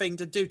have a thing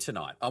to do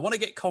tonight. I want to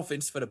get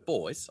coffins for the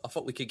boys. I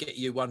thought we could get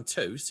you one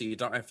too, so you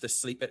don't have to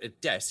sleep at a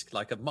desk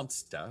like a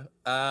monster.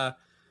 I've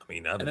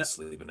been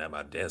sleeping at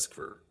my desk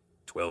for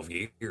 12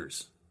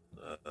 years.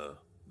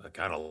 I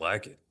kind of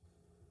like it.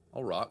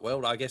 All right,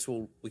 well, I guess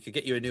we could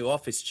get you a new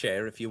office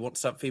chair if you want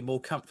something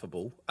more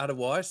comfortable.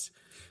 Otherwise,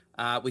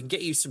 We can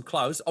get you some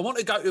clothes. I want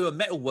to go to a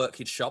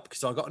metalworking shop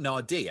because I've got an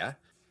idea.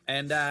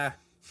 And I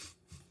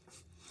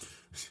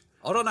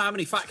don't know how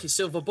many fucking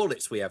silver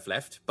bullets we have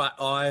left, but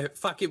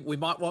we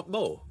might want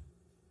more.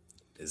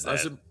 Is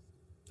that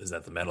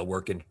the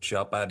metalworking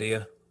shop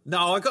idea?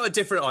 No, I got a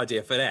different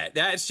idea for that.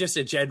 That's just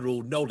a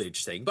general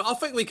knowledge thing, but I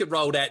think we could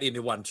roll that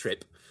into one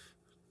trip.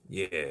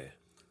 Yeah.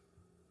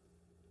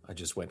 I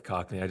just went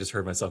Cockney. I just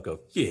heard myself go,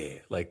 yeah,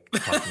 like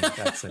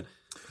Cockney accent.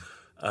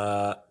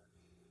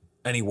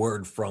 Any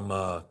word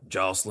from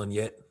Jocelyn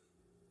yet?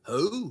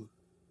 Who?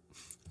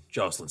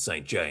 Jocelyn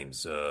St.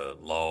 James,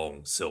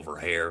 long silver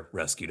hair,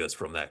 rescued us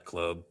from that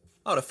club.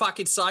 Oh, the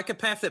fucking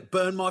psychopath that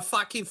burned my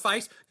fucking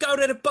face? Go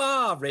to the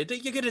bar, Ridder.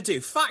 You're going to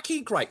do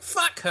fucking great.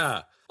 Fuck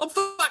her. I'm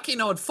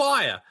fucking on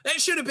fire. That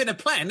should have been a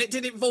plan. It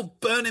didn't involve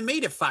burning me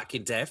to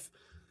fucking death.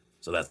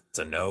 So that's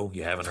a no?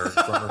 You haven't heard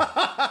from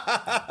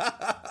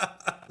her?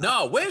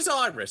 No, where's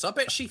Iris? I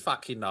bet she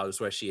fucking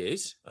knows where she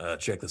is.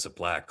 Check the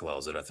supply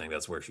closet. I think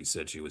that's where she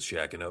said she was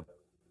shacking up.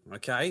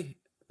 Okay.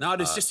 No,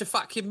 there's just a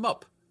fucking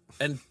mop.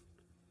 And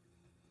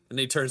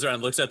he turns around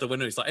and looks out the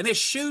window. He's like, and there's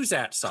shoes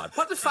outside.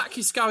 What the fuck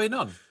is going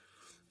on?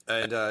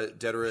 And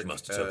Dedrick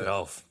must have took it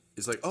off.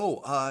 Is like,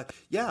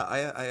 yeah,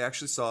 I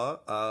actually saw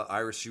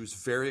Iris. She was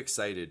very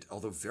excited,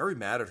 although very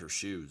mad at her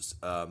shoes.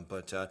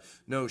 But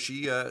no,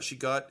 she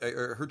got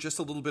her just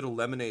a little bit of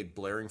lemonade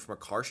blaring from a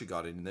car she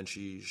got in, and then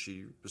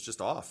she was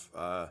just off.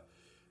 I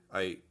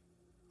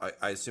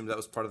assumed that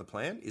was part of the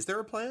plan. Is there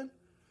a plan?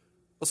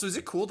 Also, is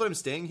it cool that I'm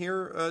staying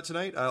here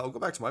tonight? I'll go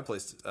back to my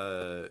place,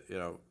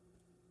 tomorrow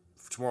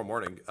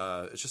morning.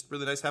 It's just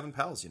really nice having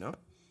pals,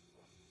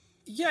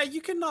 Yeah, you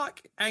can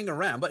hang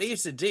around, but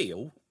here's the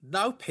deal.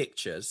 No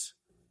pictures,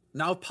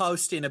 no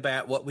posting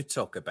about what we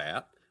talk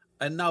about,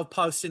 and no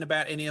posting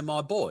about any of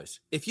my boys.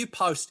 If you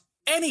post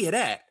any of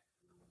that,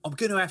 I'm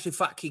going to have to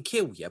fucking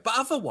kill you. But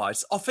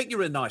otherwise, I think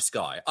you're a nice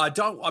guy.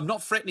 I'm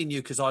not threatening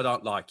you because I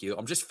don't like you.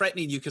 I'm just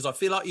threatening you because I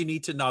feel like you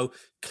need to know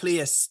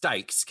clear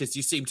stakes because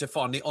you seem to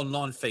find the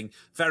online thing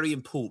very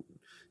important.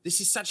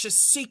 This is such a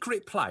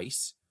secret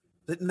place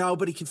that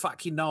nobody can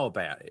fucking know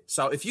about it.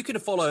 So if you can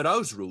follow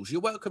those rules,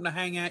 you're welcome to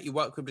hang out, you're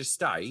welcome to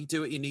stay,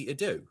 do what you need to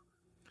do.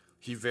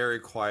 He very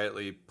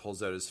quietly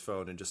pulls out his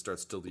phone and just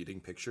starts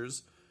deleting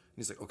pictures. And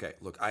he's like, okay,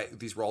 look,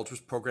 these were all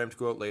just programmed to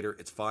go out later.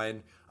 It's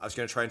fine. I was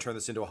going to try and turn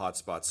this into a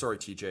hotspot. Sorry,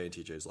 TJ. And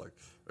TJ's like,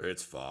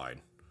 it's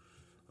fine.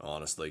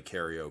 Honestly,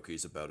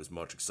 karaoke's about as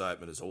much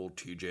excitement as old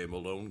TJ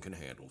Malone can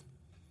handle.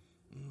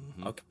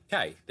 Mm-hmm.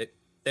 Okay,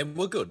 then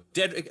we're good.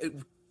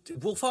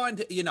 We'll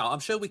find, I'm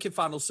sure we can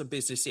funnel some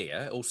business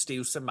here or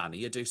steal some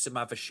money or do some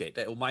other shit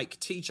that will make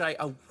TJ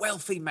a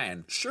wealthy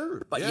man.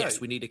 Sure. But yes,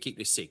 we need to keep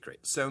this secret.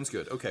 Sounds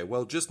good. Okay,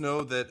 well, just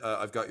know that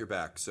I've got your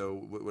back. So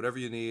whatever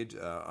you need,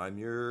 I'm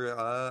your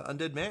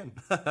undead man.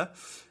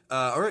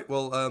 All right,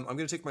 well, I'm going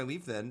to take my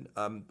leave then.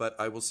 But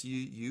I will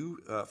see you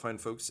fine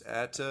folks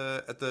at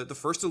the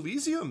First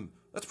Elysium.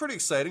 That's pretty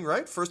exciting,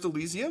 right? First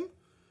Elysium?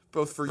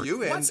 Both for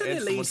you and What's an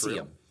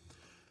Elysium?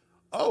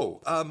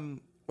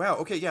 Wow.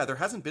 Okay. Yeah. There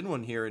hasn't been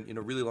one here in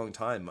a really long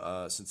time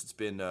since it's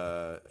been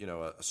a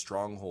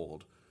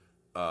stronghold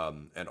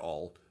and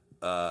all.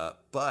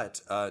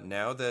 But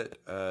now that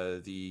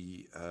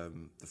the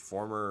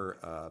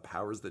former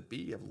powers that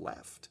be have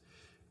left,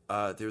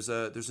 there's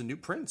a new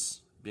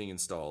prince being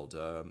installed.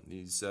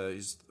 He's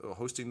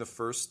hosting the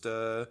first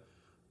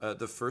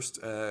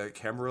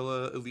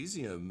Camarilla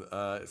Elysium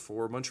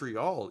for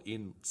Montreal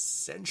in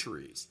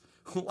centuries.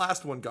 The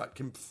last one got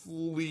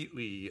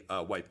completely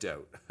wiped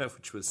out,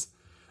 which was,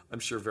 I'm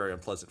sure, very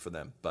unpleasant for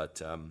them.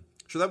 But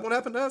sure, that won't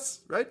happen to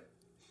us, right?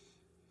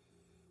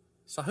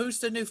 So who's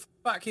the new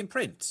fucking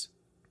prince?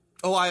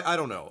 Oh, I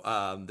don't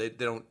know. They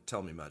don't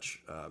tell me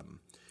much.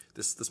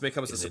 This may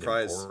come as a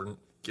surprise,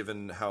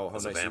 given how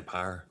nice a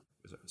vampire.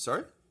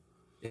 Sorry?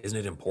 Isn't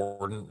it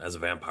important as a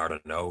vampire to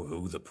know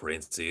who the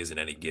prince is in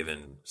any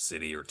given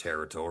city or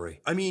territory?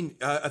 I mean,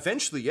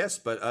 eventually, yes,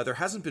 but there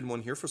hasn't been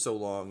one here for so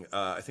long.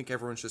 I think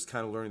everyone's just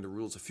kind of learning the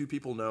rules. A few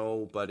people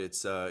know, but it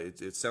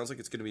sounds like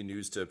it's going to be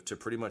news to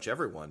pretty much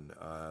everyone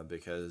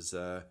because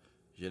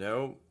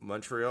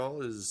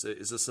Montreal is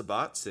a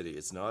Sabbat city.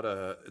 It's not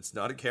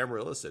a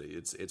Camarilla city.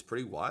 It's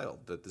pretty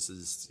wild that this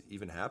is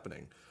even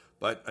happening.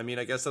 But I mean,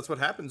 I guess that's what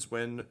happens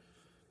when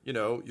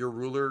your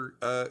ruler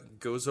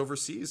goes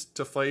overseas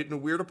to fight in a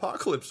weird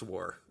apocalypse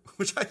war,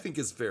 which I think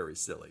is very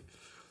silly.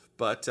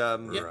 But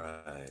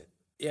right.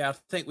 Yeah, I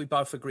think we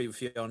both agree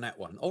with you on that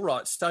one. All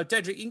right, so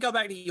Dedrick, you can go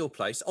back to your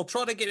place. I'll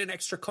try to get an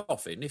extra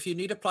coffin. If you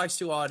need a place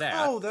to hide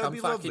out, that'd come be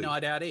fucking lovely.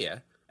 hide out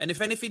here. And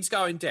if anything's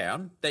going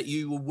down that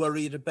you were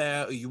worried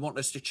about or you want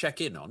us to check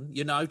in on,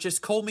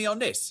 just call me on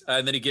this.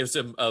 And then he gives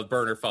him a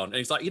burner phone. And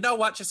he's like, you know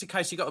what? Just in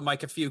case you got to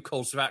make a few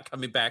calls without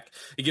coming back.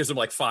 He gives him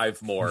like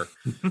 5 more.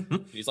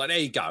 He's like, there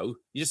you go.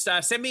 You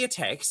just send me a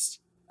text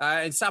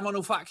and someone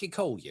will fucking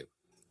call you.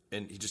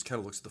 And he just kind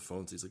of looks at the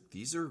phones. He's like,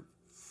 these are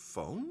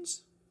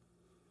phones?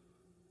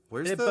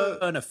 They're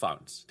burner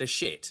phones. They're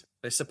shit.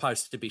 They're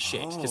supposed to be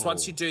shit. Because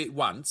once you do it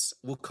once,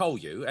 we'll call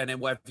you and then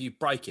we'll have you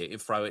break it and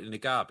throw it in the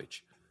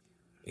garbage.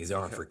 These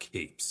aren't for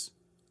keeps.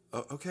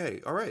 Oh,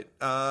 okay, all right.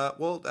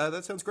 Well,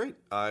 that sounds great.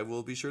 I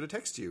will be sure to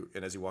text you.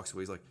 And as he walks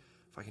away, he's like,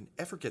 if I can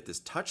ever get this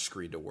touch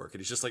screen to work.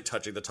 And he's just like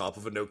touching the top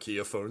of a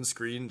Nokia phone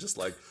screen, just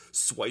like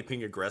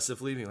swiping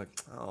aggressively, being like,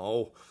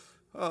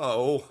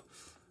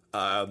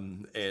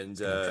 and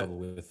trouble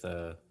with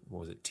what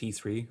was it,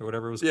 T3 or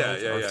whatever it was yeah,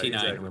 called? yeah, Or yeah, T9,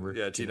 exactly. remember?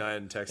 Yeah,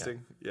 T9 texting.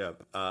 Yeah.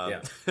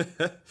 Yeah.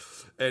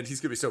 And he's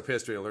gonna be so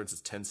pissed when he learns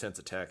it's 10 cents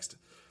a text.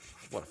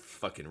 What a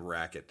fucking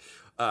racket.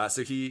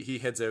 So he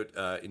heads out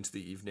into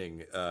the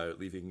evening,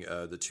 leaving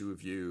the two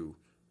of you,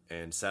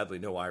 and sadly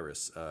no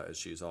Iris, as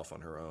she's off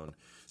on her own.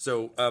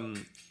 So,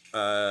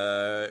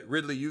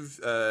 Ridley, you've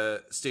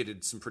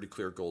stated some pretty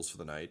clear goals for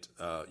the night.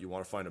 You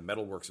want to find a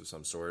metalworks of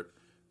some sort,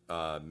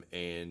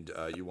 and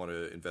you want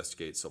to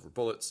investigate silver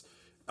bullets.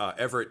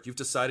 Everett, you've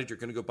decided you're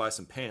going to go buy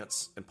some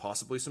pants and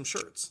possibly some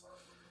shirts.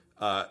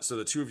 So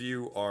the two of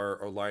you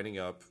are lining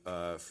up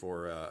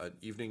for an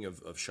evening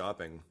of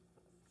shopping.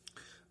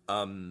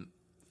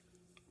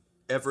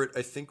 Everett,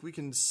 I think we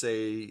can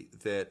say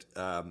that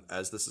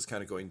as this is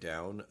kind of going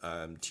down,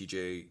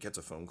 TJ gets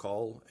a phone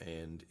call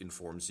and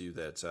informs you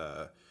that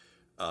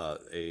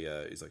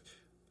he's like,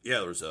 yeah,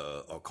 there's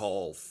a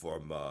call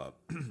from,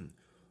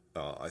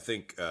 I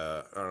think,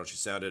 I don't know, she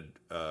sounded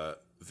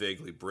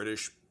vaguely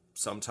British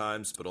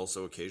sometimes, but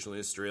also occasionally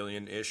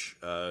Australian-ish.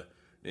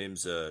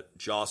 Name's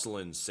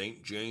Jocelyn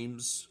St.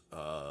 James.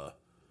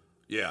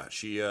 Yeah,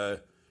 she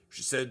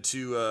said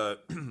to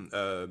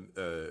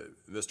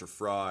Mr.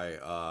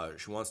 Fry,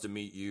 she wants to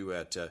meet you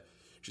at.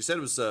 She said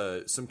it was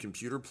some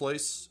computer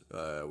place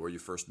where you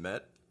first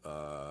met.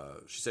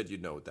 She said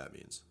you'd know what that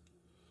means.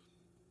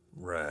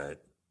 Right.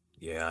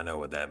 Yeah, I know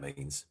what that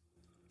means.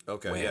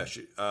 Okay. When? Yeah.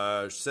 She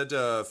said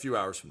a few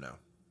hours from now.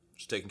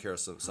 She's taking care of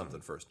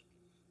something first.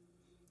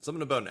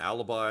 Something about an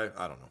alibi.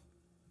 I don't know.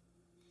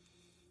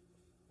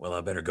 Well,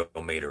 I better go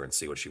meet her and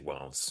see what she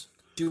wants.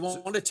 Do you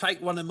want to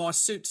take one of my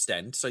suits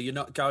then, so you're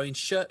not going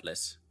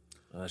shirtless?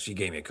 She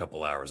gave me a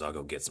couple hours. I'll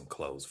go get some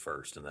clothes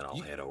first, and then I'll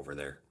head over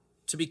there.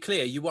 To be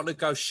clear, you want to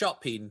go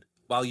shopping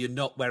while you're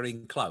not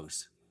wearing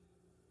clothes?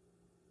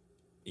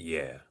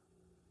 Yeah.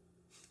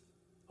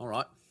 All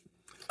right.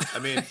 I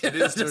mean, it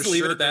is no Just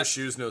leave it shirt, at that. no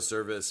shoes, no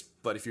service.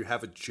 But if you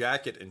have a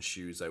jacket and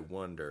shoes, I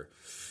wonder.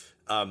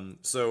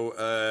 So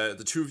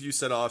the two of you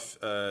set off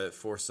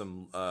for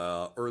some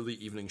early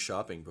evening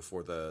shopping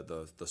before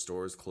the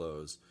stores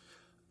close.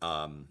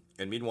 And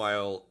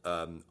meanwhile,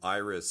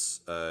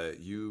 Iris,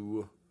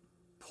 you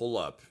pull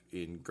up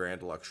in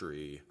grand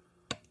luxury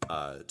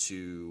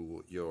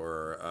to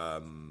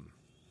your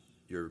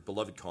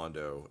beloved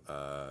condo.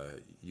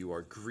 You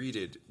are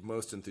greeted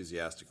most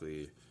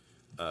enthusiastically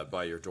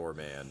by your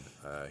doorman,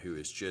 who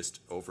is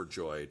just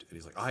overjoyed, and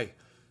he's like,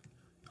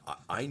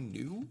 I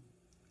knew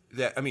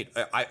that. I mean,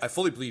 I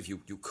fully believe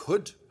you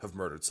could have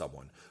murdered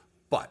someone,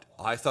 but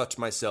I thought to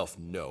myself,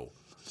 no.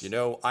 You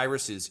know,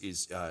 Iris is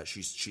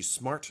she's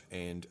smart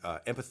and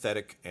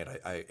empathetic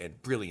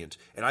and brilliant,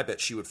 and I bet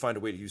she would find a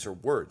way to use her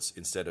words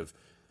instead of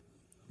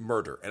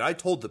murder. And I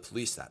told the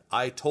police that.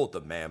 I told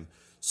them, ma'am.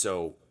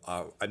 So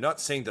I'm not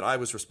saying that I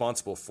was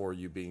responsible for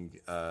you being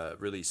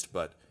released,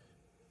 but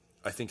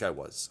I think I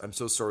was. I'm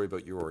so sorry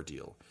about your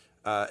ordeal.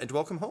 And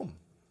welcome home.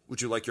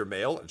 Would you like your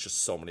mail? And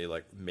just so many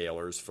like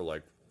mailers for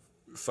like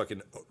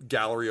fucking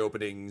gallery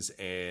openings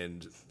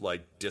and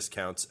like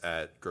discounts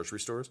at grocery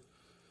stores.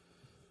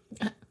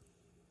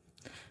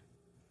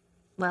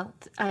 Well,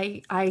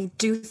 I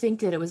do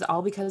think that it was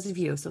all because of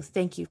you. So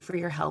thank you for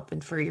your help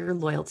and for your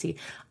loyalty.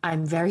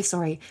 I'm very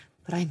sorry,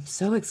 but I'm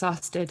so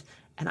exhausted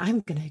and I'm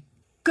going to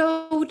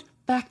go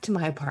back to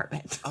my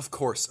apartment. Of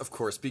course.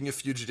 Being a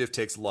fugitive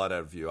takes a lot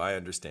out of you. I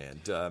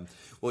understand.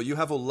 Well, you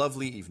have a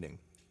lovely evening.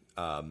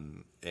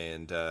 And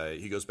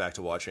he goes back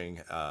to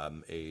watching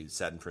a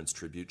Satin Prince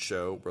tribute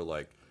show where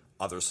like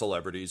other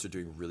celebrities are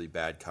doing really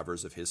bad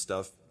covers of his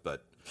stuff,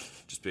 but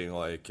just being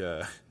like,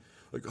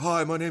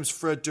 hi, my name's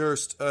Fred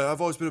Durst.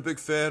 I've always been a big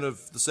fan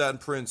of the Satin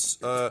Prince.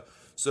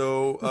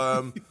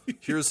 So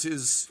here's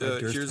his. Fred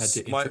Durst here's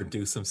had to my.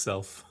 introduce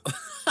himself.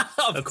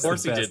 Of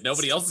course he did.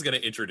 Nobody else is going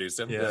to introduce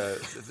him. Yeah.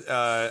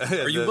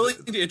 Are you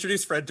willing to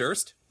introduce Fred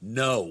Durst?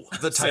 No.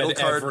 The title Said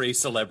card. every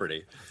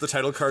celebrity. The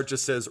title card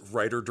just says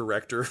writer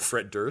director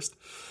Fred Durst.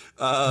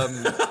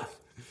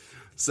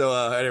 So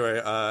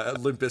anyway,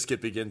 Limp Bizkit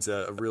begins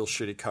a real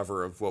shitty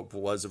cover of what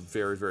was a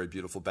very, very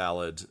beautiful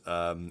ballad,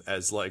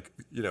 as like,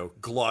 you know,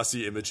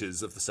 glossy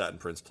images of the Satin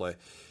Prince play.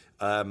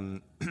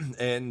 And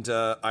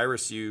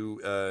Iris,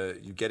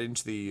 you get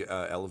into the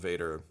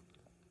elevator,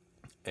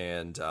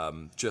 and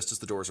just as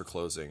the doors are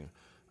closing,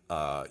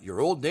 your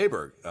old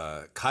neighbor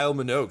Kyle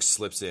Minogue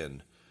slips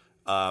in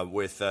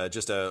with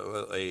just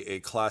a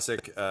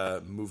classic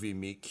movie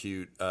meet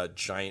cute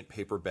giant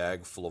paper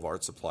bag full of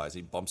art supplies.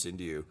 He bumps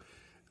into you.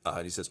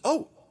 And he says,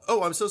 "Oh,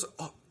 I'm so sorry.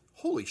 Oh,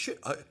 holy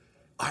shit,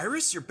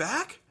 Iris, you're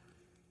back."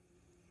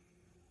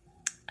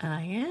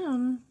 I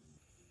am.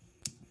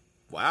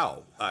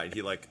 Wow.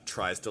 He like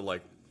tries to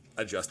like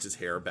adjust his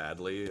hair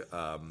badly.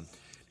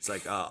 It's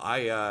like,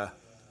 I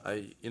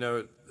you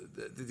know,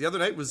 the other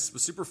night was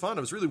super fun. I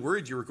was really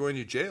worried you were going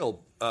to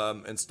jail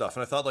and stuff,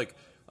 and I thought like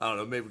I don't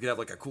know, maybe we could have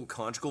like a cool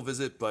conjugal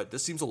visit, but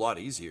this seems a lot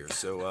easier.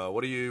 So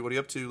what are you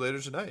up to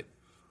later tonight?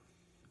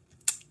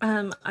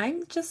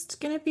 I'm just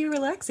gonna be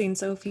relaxing,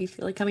 so if you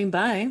feel like coming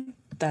by,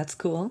 that's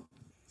cool.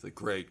 It's like,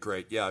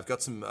 great. Yeah, I've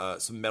got some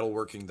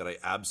metalworking that I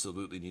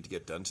absolutely need to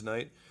get done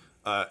tonight.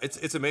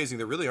 It's amazing.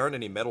 There really aren't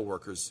any metal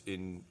workers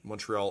in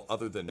Montreal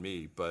other than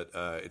me, but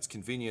it's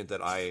convenient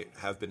that I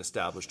have been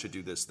established to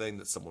do this thing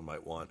that someone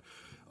might want.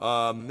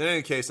 In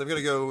any case, I'm going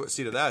to go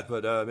see to that,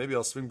 but maybe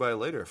I'll swing by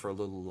later for a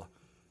little,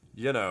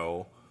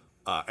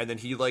 and then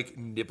he like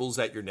nibbles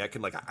at your neck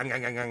in like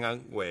a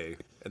way,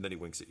 and then he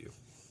winks at you.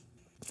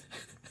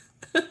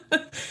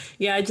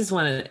 Yeah, I just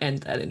want to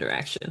end that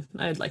interaction.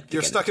 I'd like to.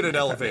 You're stuck in an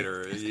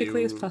elevator. As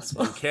quickly as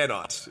possible. You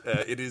cannot.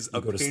 It is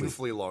a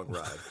painfully long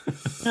ride.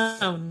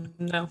 Oh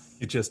no!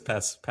 You just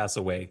pass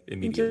away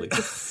immediately.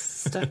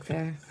 Just stuck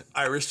there.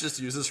 Iris just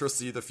uses her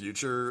see the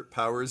future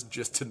powers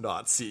just to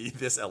not see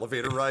this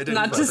elevator ride.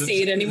 Not to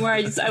see it anymore.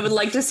 I would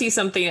like to see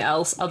something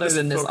else other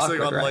than this awkward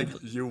on, ride.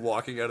 Like you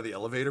walking out of the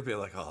elevator, being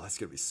like, "Oh, that's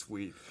gonna be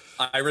sweet."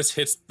 Iris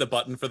hits the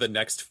button for the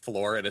next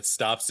floor and it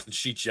stops, and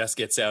she just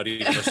gets out,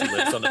 even though she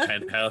lives on the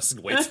penthouse,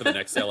 and waits for the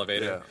next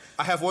elevator. Yeah.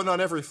 I have one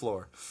on every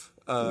floor.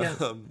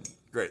 Yeah.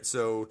 Great.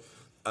 So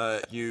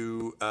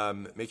you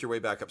make your way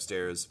back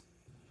upstairs.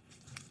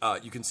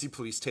 You can see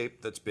police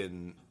tape that's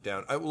been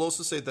down. I will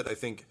also say that I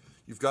think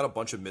you've got a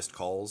bunch of missed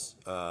calls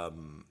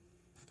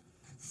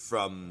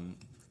from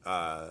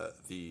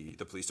the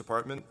police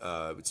department.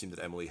 It would seem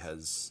that Emily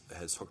has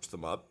hooked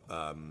them up.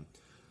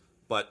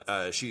 But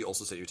she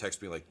also sent you a text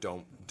being like,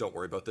 "Don't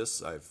worry about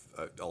this.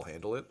 I'll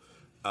handle it."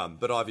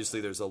 But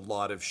obviously, there's a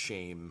lot of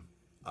shame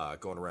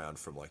going around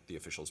from like the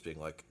officials being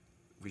like,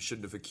 "We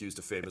shouldn't have accused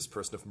a famous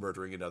person of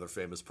murdering another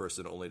famous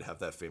person, only to have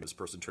that famous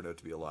person turn out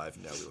to be alive,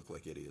 and now we look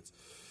like idiots."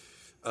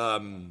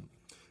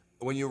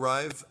 When you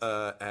arrive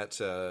at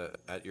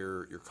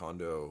your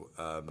condo,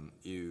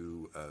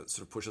 you sort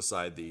of push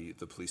aside the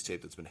police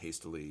tape that's been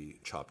hastily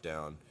chopped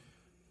down,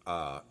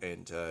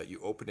 and you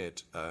open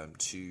it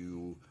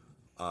to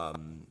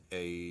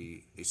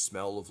a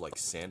smell of like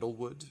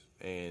sandalwood,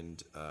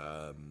 and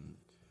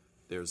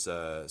there's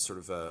sort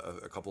of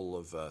a couple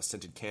of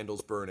scented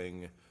candles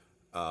burning.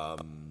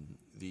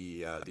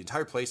 The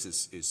entire place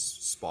is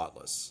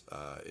spotless.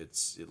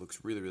 It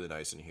looks really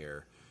nice in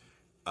here.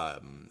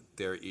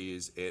 There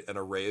is an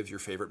array of your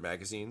favorite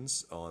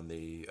magazines on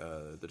the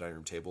dining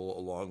room table,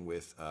 along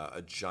with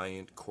a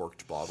giant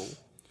corked bottle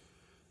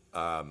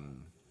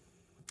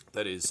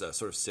that is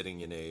sort of sitting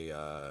in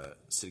a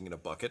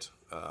bucket.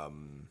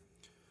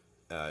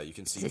 You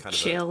can see is it kind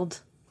chilled?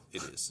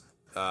 It is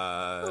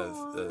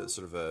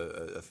sort of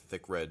a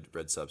thick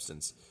red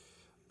substance.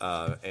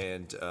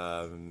 And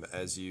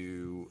as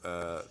you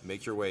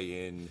make your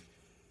way in,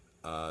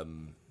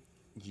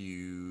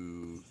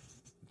 you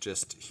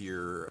just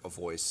hear a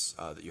voice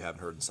that you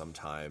haven't heard in some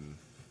time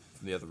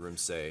from the other room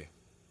say,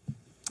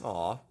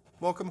 "Aw,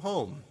 welcome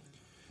home."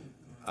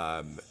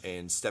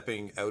 And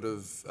stepping out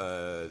of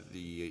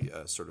the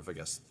sort of, I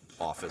guess,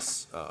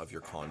 office of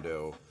your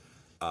condo,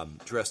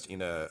 dressed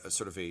in a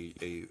sort of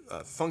a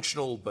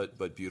functional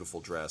but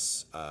beautiful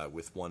dress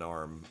with one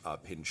arm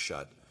pinned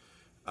shut,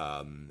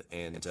 and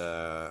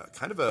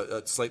kind of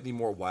a slightly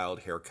more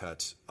wild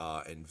haircut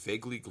and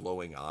vaguely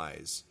glowing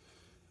eyes,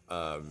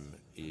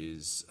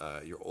 is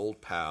your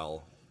old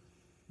pal,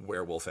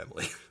 Werewolf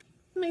Emily.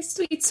 My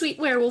sweet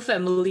werewolf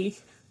Emily.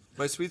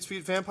 My sweet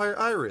vampire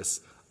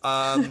Iris.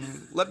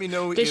 Let me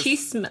know. Does she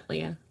smell?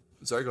 Yeah.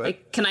 Sorry, go ahead.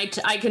 Like,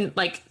 I can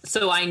like,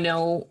 so I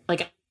know,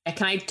 like,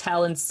 can I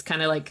tell and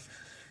kind of like,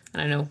 I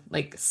don't know,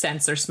 like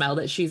sense or smell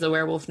that she's a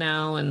werewolf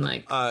now, and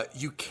like.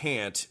 You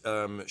can't.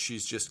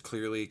 She's just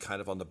clearly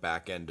kind of on the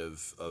back end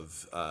of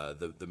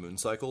the moon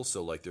cycle,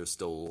 so like there's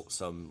still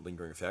some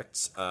lingering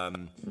effects.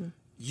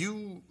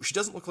 She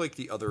doesn't look like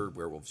the other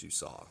werewolves you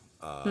saw,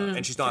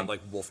 and she's not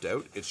like wolfed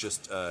out. It's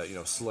just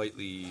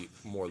slightly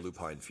more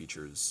lupine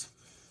features.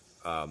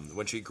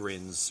 When she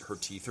grins, her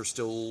teeth are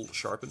still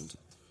sharpened.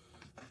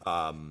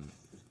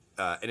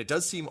 And it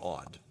does seem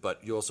odd,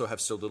 but you also have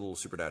so little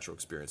supernatural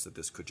experience that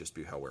this could just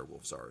be how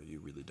werewolves are. You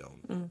really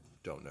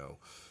don't know.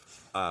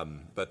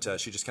 But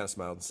she just kind of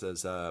smiled and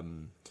says,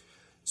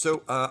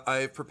 so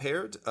I've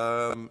prepared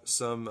a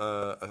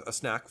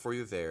snack for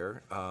you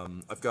there.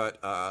 I've got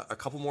a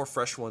couple more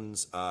fresh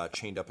ones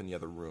chained up in the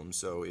other room,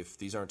 so if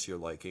these aren't to your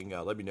liking,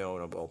 let me know,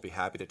 and I'll be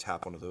happy to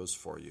tap one of those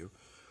for you.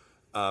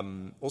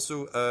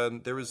 Also,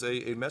 there was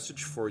a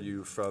message for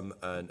you from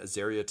an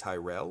Azaria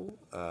Tyrell,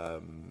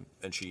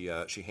 and she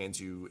hands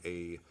you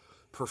a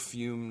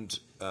perfumed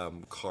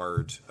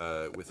card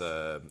with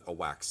a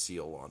wax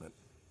seal on it.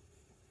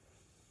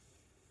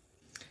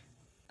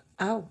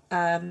 Oh,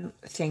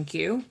 thank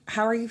you.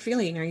 How are you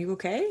feeling? Are you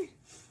okay?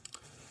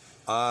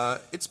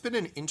 It's been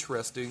an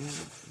interesting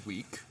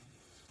week.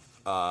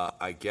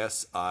 I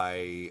guess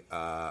I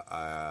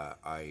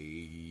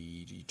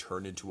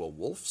turned into a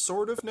wolf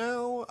sort of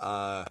now.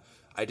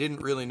 I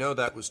didn't really know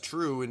that was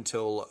true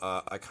until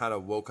I kind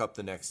of woke up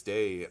the next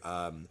day.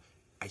 I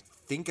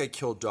think I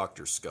killed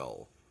Dr.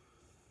 Skull.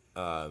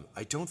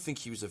 I don't think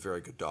he was a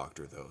very good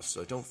doctor, though,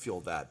 so I don't feel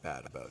that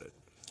bad about it.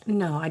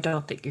 No, I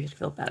don't think you should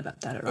feel bad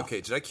about that at all.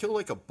 Okay, did I kill,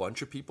 like, a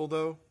bunch of people,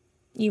 though?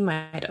 You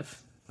might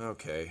have.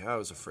 Okay, I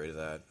was afraid of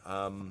that.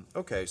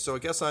 Okay, so I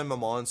guess I'm a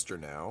monster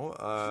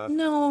now.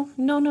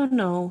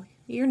 No.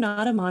 You're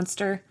not a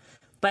monster.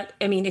 But,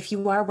 I mean, if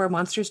you are, we're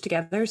monsters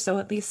together, so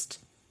at least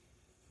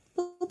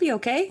we'll be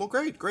okay. Well,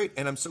 great.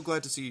 And I'm so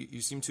glad to see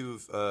you seem to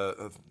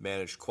have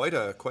managed quite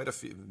a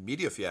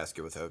media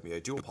fiasco without me. I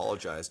do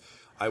apologize.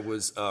 I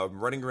was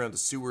running around the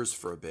sewers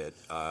for a bit,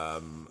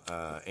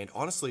 and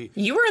honestly...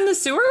 You were in the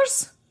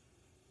sewers?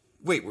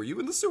 Wait, were you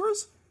in the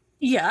sewers?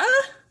 Yeah.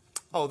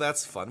 Oh,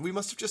 that's fun. We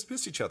must have just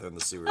missed each other in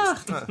the sewers.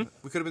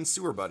 We could have been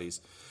sewer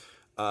buddies.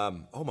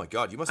 Oh my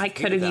god, you must have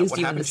hated that. What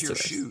happened to your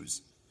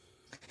shoes?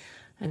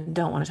 I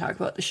don't want to talk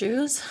about the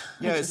shoes.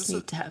 Yeah, I just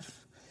need to have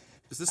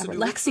a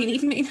relaxing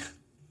evening.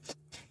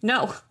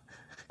 No.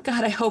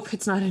 God, I hope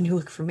it's not a new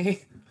look for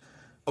me.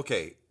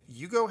 Okay,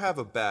 you go have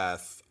a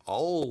bath.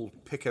 I'll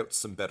pick out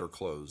some better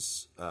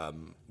clothes.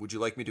 Would you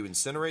like me to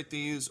incinerate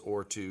these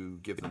or to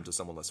give them to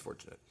someone less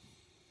fortunate?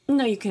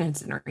 No, you can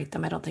incinerate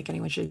them. I don't think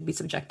anyone should be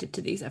subjected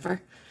to these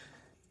ever.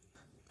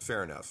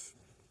 Fair enough.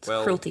 It's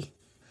cruelty.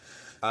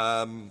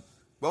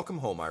 Welcome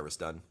home, Iris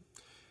Dunn.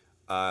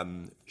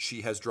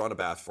 She has drawn a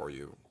bath for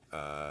you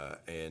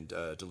and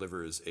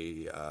delivers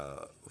a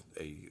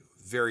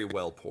very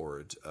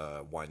well-poured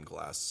wine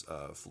glass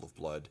full of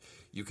blood.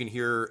 You can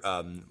hear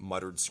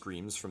muttered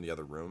screams from the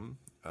other room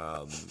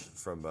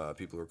from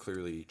people who are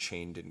clearly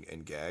chained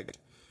and gagged.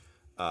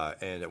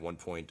 And at one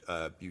point,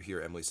 you hear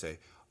Emily say,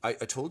 I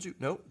told you,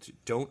 no,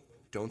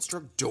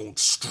 don't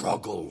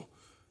struggle.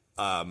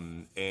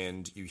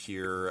 And you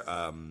hear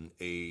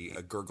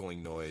a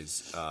gurgling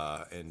noise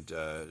and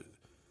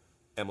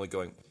Emily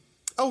going,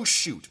 oh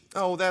shoot,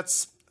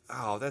 that's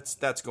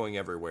going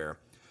everywhere.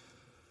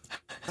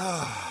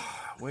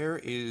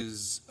 Where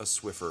is a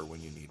Swiffer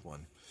when you need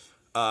one?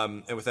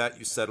 And with that,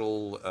 you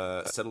settle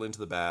into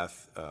the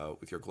bath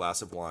with your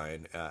glass of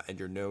wine and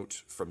your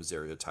note from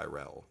Zeria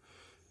Tyrell.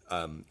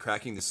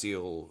 Cracking the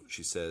seal,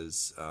 she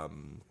says,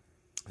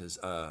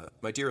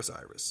 my dearest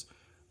Iris,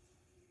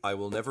 I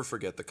will never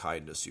forget the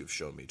kindness you've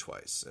shown me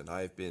twice, and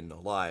I've been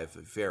alive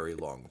a very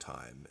long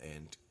time,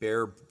 and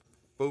bear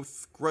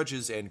both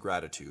grudges and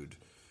gratitude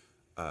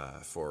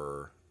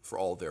for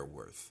all their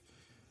worth.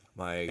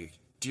 My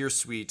dear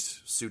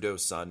sweet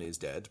pseudo-son is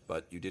dead,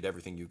 but you did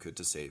everything you could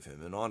to save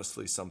him, and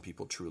honestly, some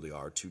people truly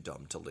are too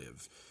dumb to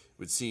live. It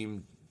would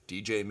seem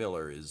DJ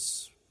Miller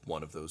is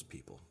one of those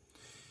people.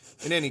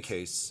 In any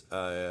case,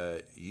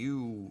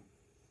 you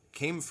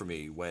came for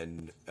me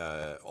when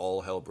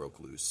all hell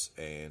broke loose,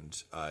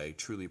 and I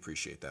truly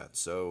appreciate that.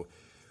 So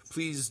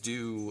please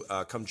do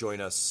come join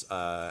us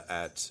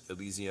at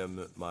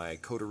Elysium. My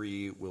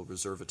coterie will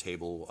reserve a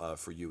table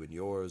for you and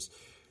yours.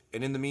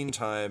 And in the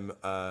meantime,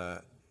 I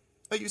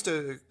used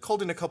to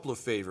called in a couple of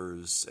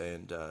favors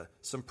and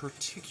some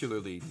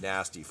particularly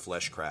nasty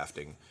flesh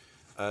crafting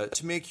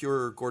to make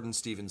your Gordon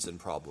Stevenson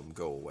problem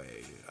go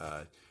away.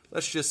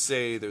 Let's just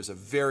say there's a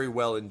very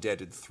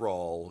well-indebted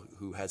thrall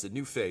who has a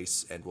new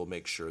face and will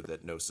make sure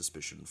that no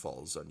suspicion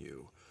falls on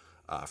you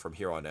from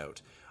here on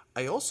out.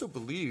 I also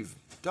believe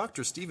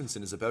Dr.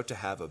 Stevenson is about to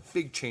have a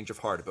big change of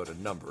heart about a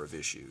number of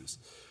issues.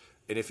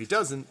 And if he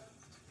doesn't,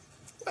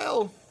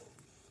 well,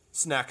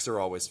 snacks are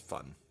always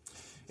fun.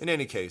 In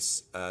any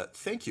case,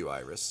 thank you,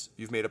 Iris.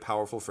 You've made a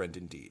powerful friend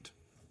indeed.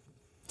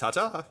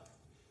 Ta-ta!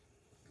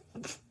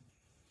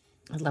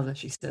 I love that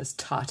she says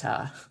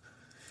ta-ta.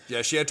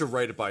 Yeah, she had to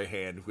write it by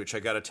hand, which I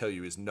gotta tell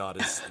you is not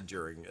as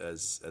enduring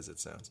as it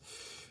sounds.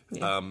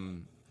 Yeah.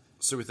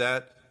 So with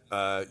that,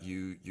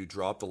 you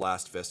drop the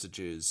last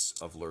vestiges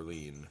of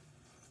Lurleen.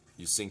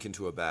 You sink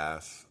into a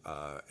bath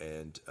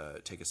and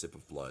take a sip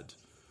of blood.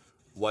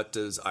 What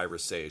does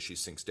Iris say as she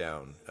sinks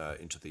down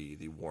into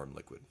the warm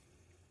liquid?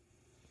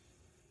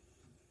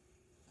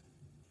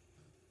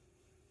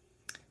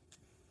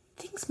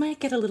 Things might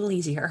get a little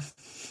easier.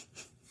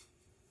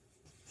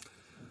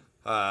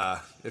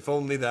 If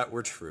only that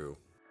were true.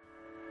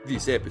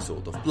 This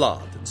episode of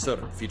Blood and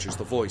Syrup features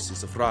the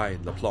voices of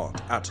Ryan LaPlante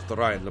at the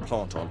Ryan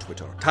LaPlante on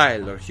Twitter,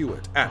 Tyler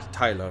Hewitt at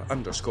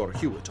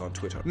Tyler_Hewitt on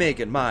Twitter,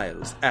 Megan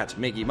Miles at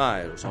Meggie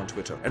Miles on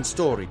Twitter, and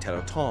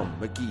storyteller Tom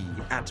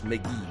McGee at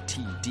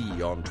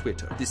McGeeTD on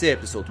Twitter. This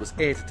episode was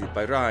edited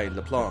by Ryan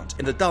LaPlante,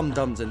 and the Dum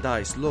Dums and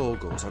Dice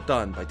logos are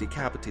done by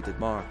Decapitated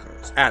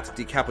Markers at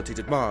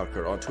Decapitated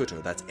Marker on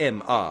Twitter. That's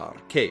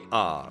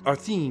MRKR. Our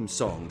theme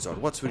songs are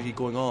What's Really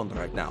Going On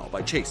Right Now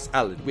by Chase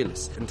Allen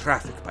Willis and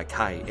Traffic by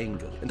Kai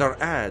Engel. And our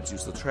ads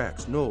use the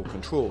tracks No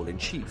Control and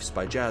Chiefs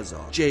by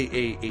Jazzar,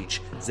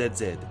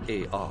 JAHZZAR.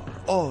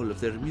 All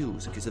of their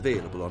music is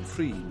available on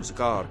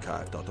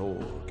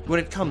freemusicarchive.org. When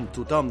it comes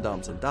to Dum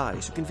Dums and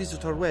Dice, you can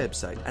visit our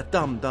website at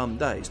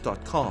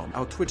dumdumdice.com,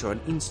 our Twitter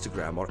and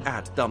Instagram are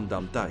at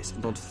dumdumdice,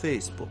 and on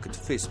Facebook at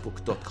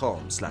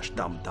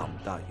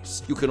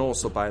facebook.com/dumdumdice. You can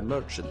also buy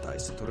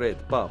merchandise at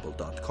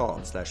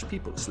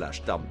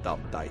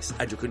redbubble.com/people/dumdumdice,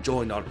 and you can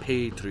join our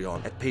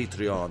Patreon at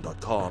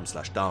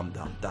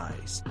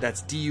patreon.com/dumdumdice.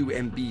 That's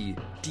DUMBDICE.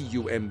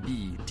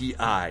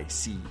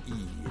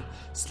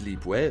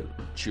 Sleep well,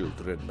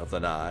 children of the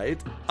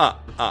night.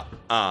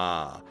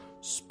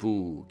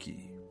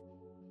 Spooky.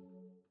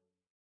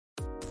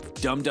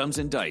 Dum Dums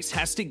and Dice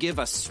has to give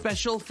a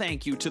special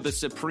thank you to the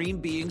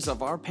supreme beings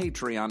of our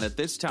Patreon at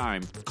this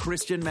time.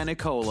 Christian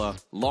Menicola,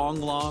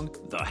 Long,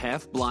 The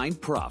Half-Blind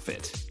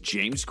Prophet,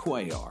 James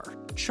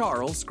Cuellar,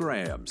 Charles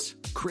Grams,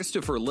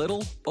 Christopher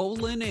Little,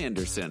 Olin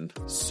Anderson,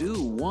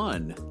 Sue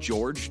One,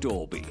 George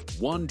Dolby,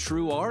 One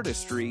True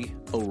Artistry,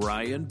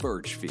 Orion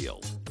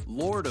Birchfield,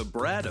 Lord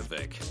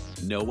Abradovic,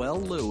 Noel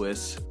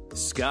Lewis,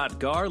 Scott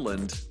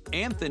Garland,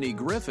 Anthony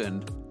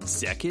Griffin,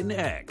 Zekin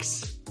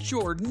X,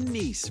 Jordan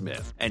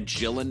Neesmith, and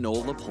Jill and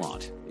Noel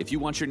LaPlante. If you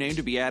want your name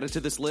to be added to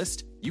this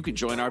list, you can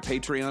join our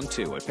Patreon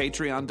too at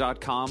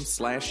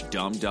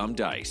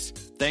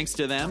patreon.com/dumdumdice. Thanks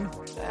to them,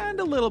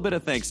 and a little bit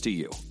of thanks to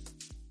you.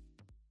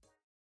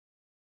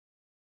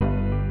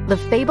 The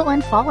Fable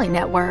and Folly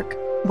Network,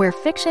 where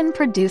fiction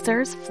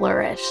producers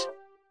flourish.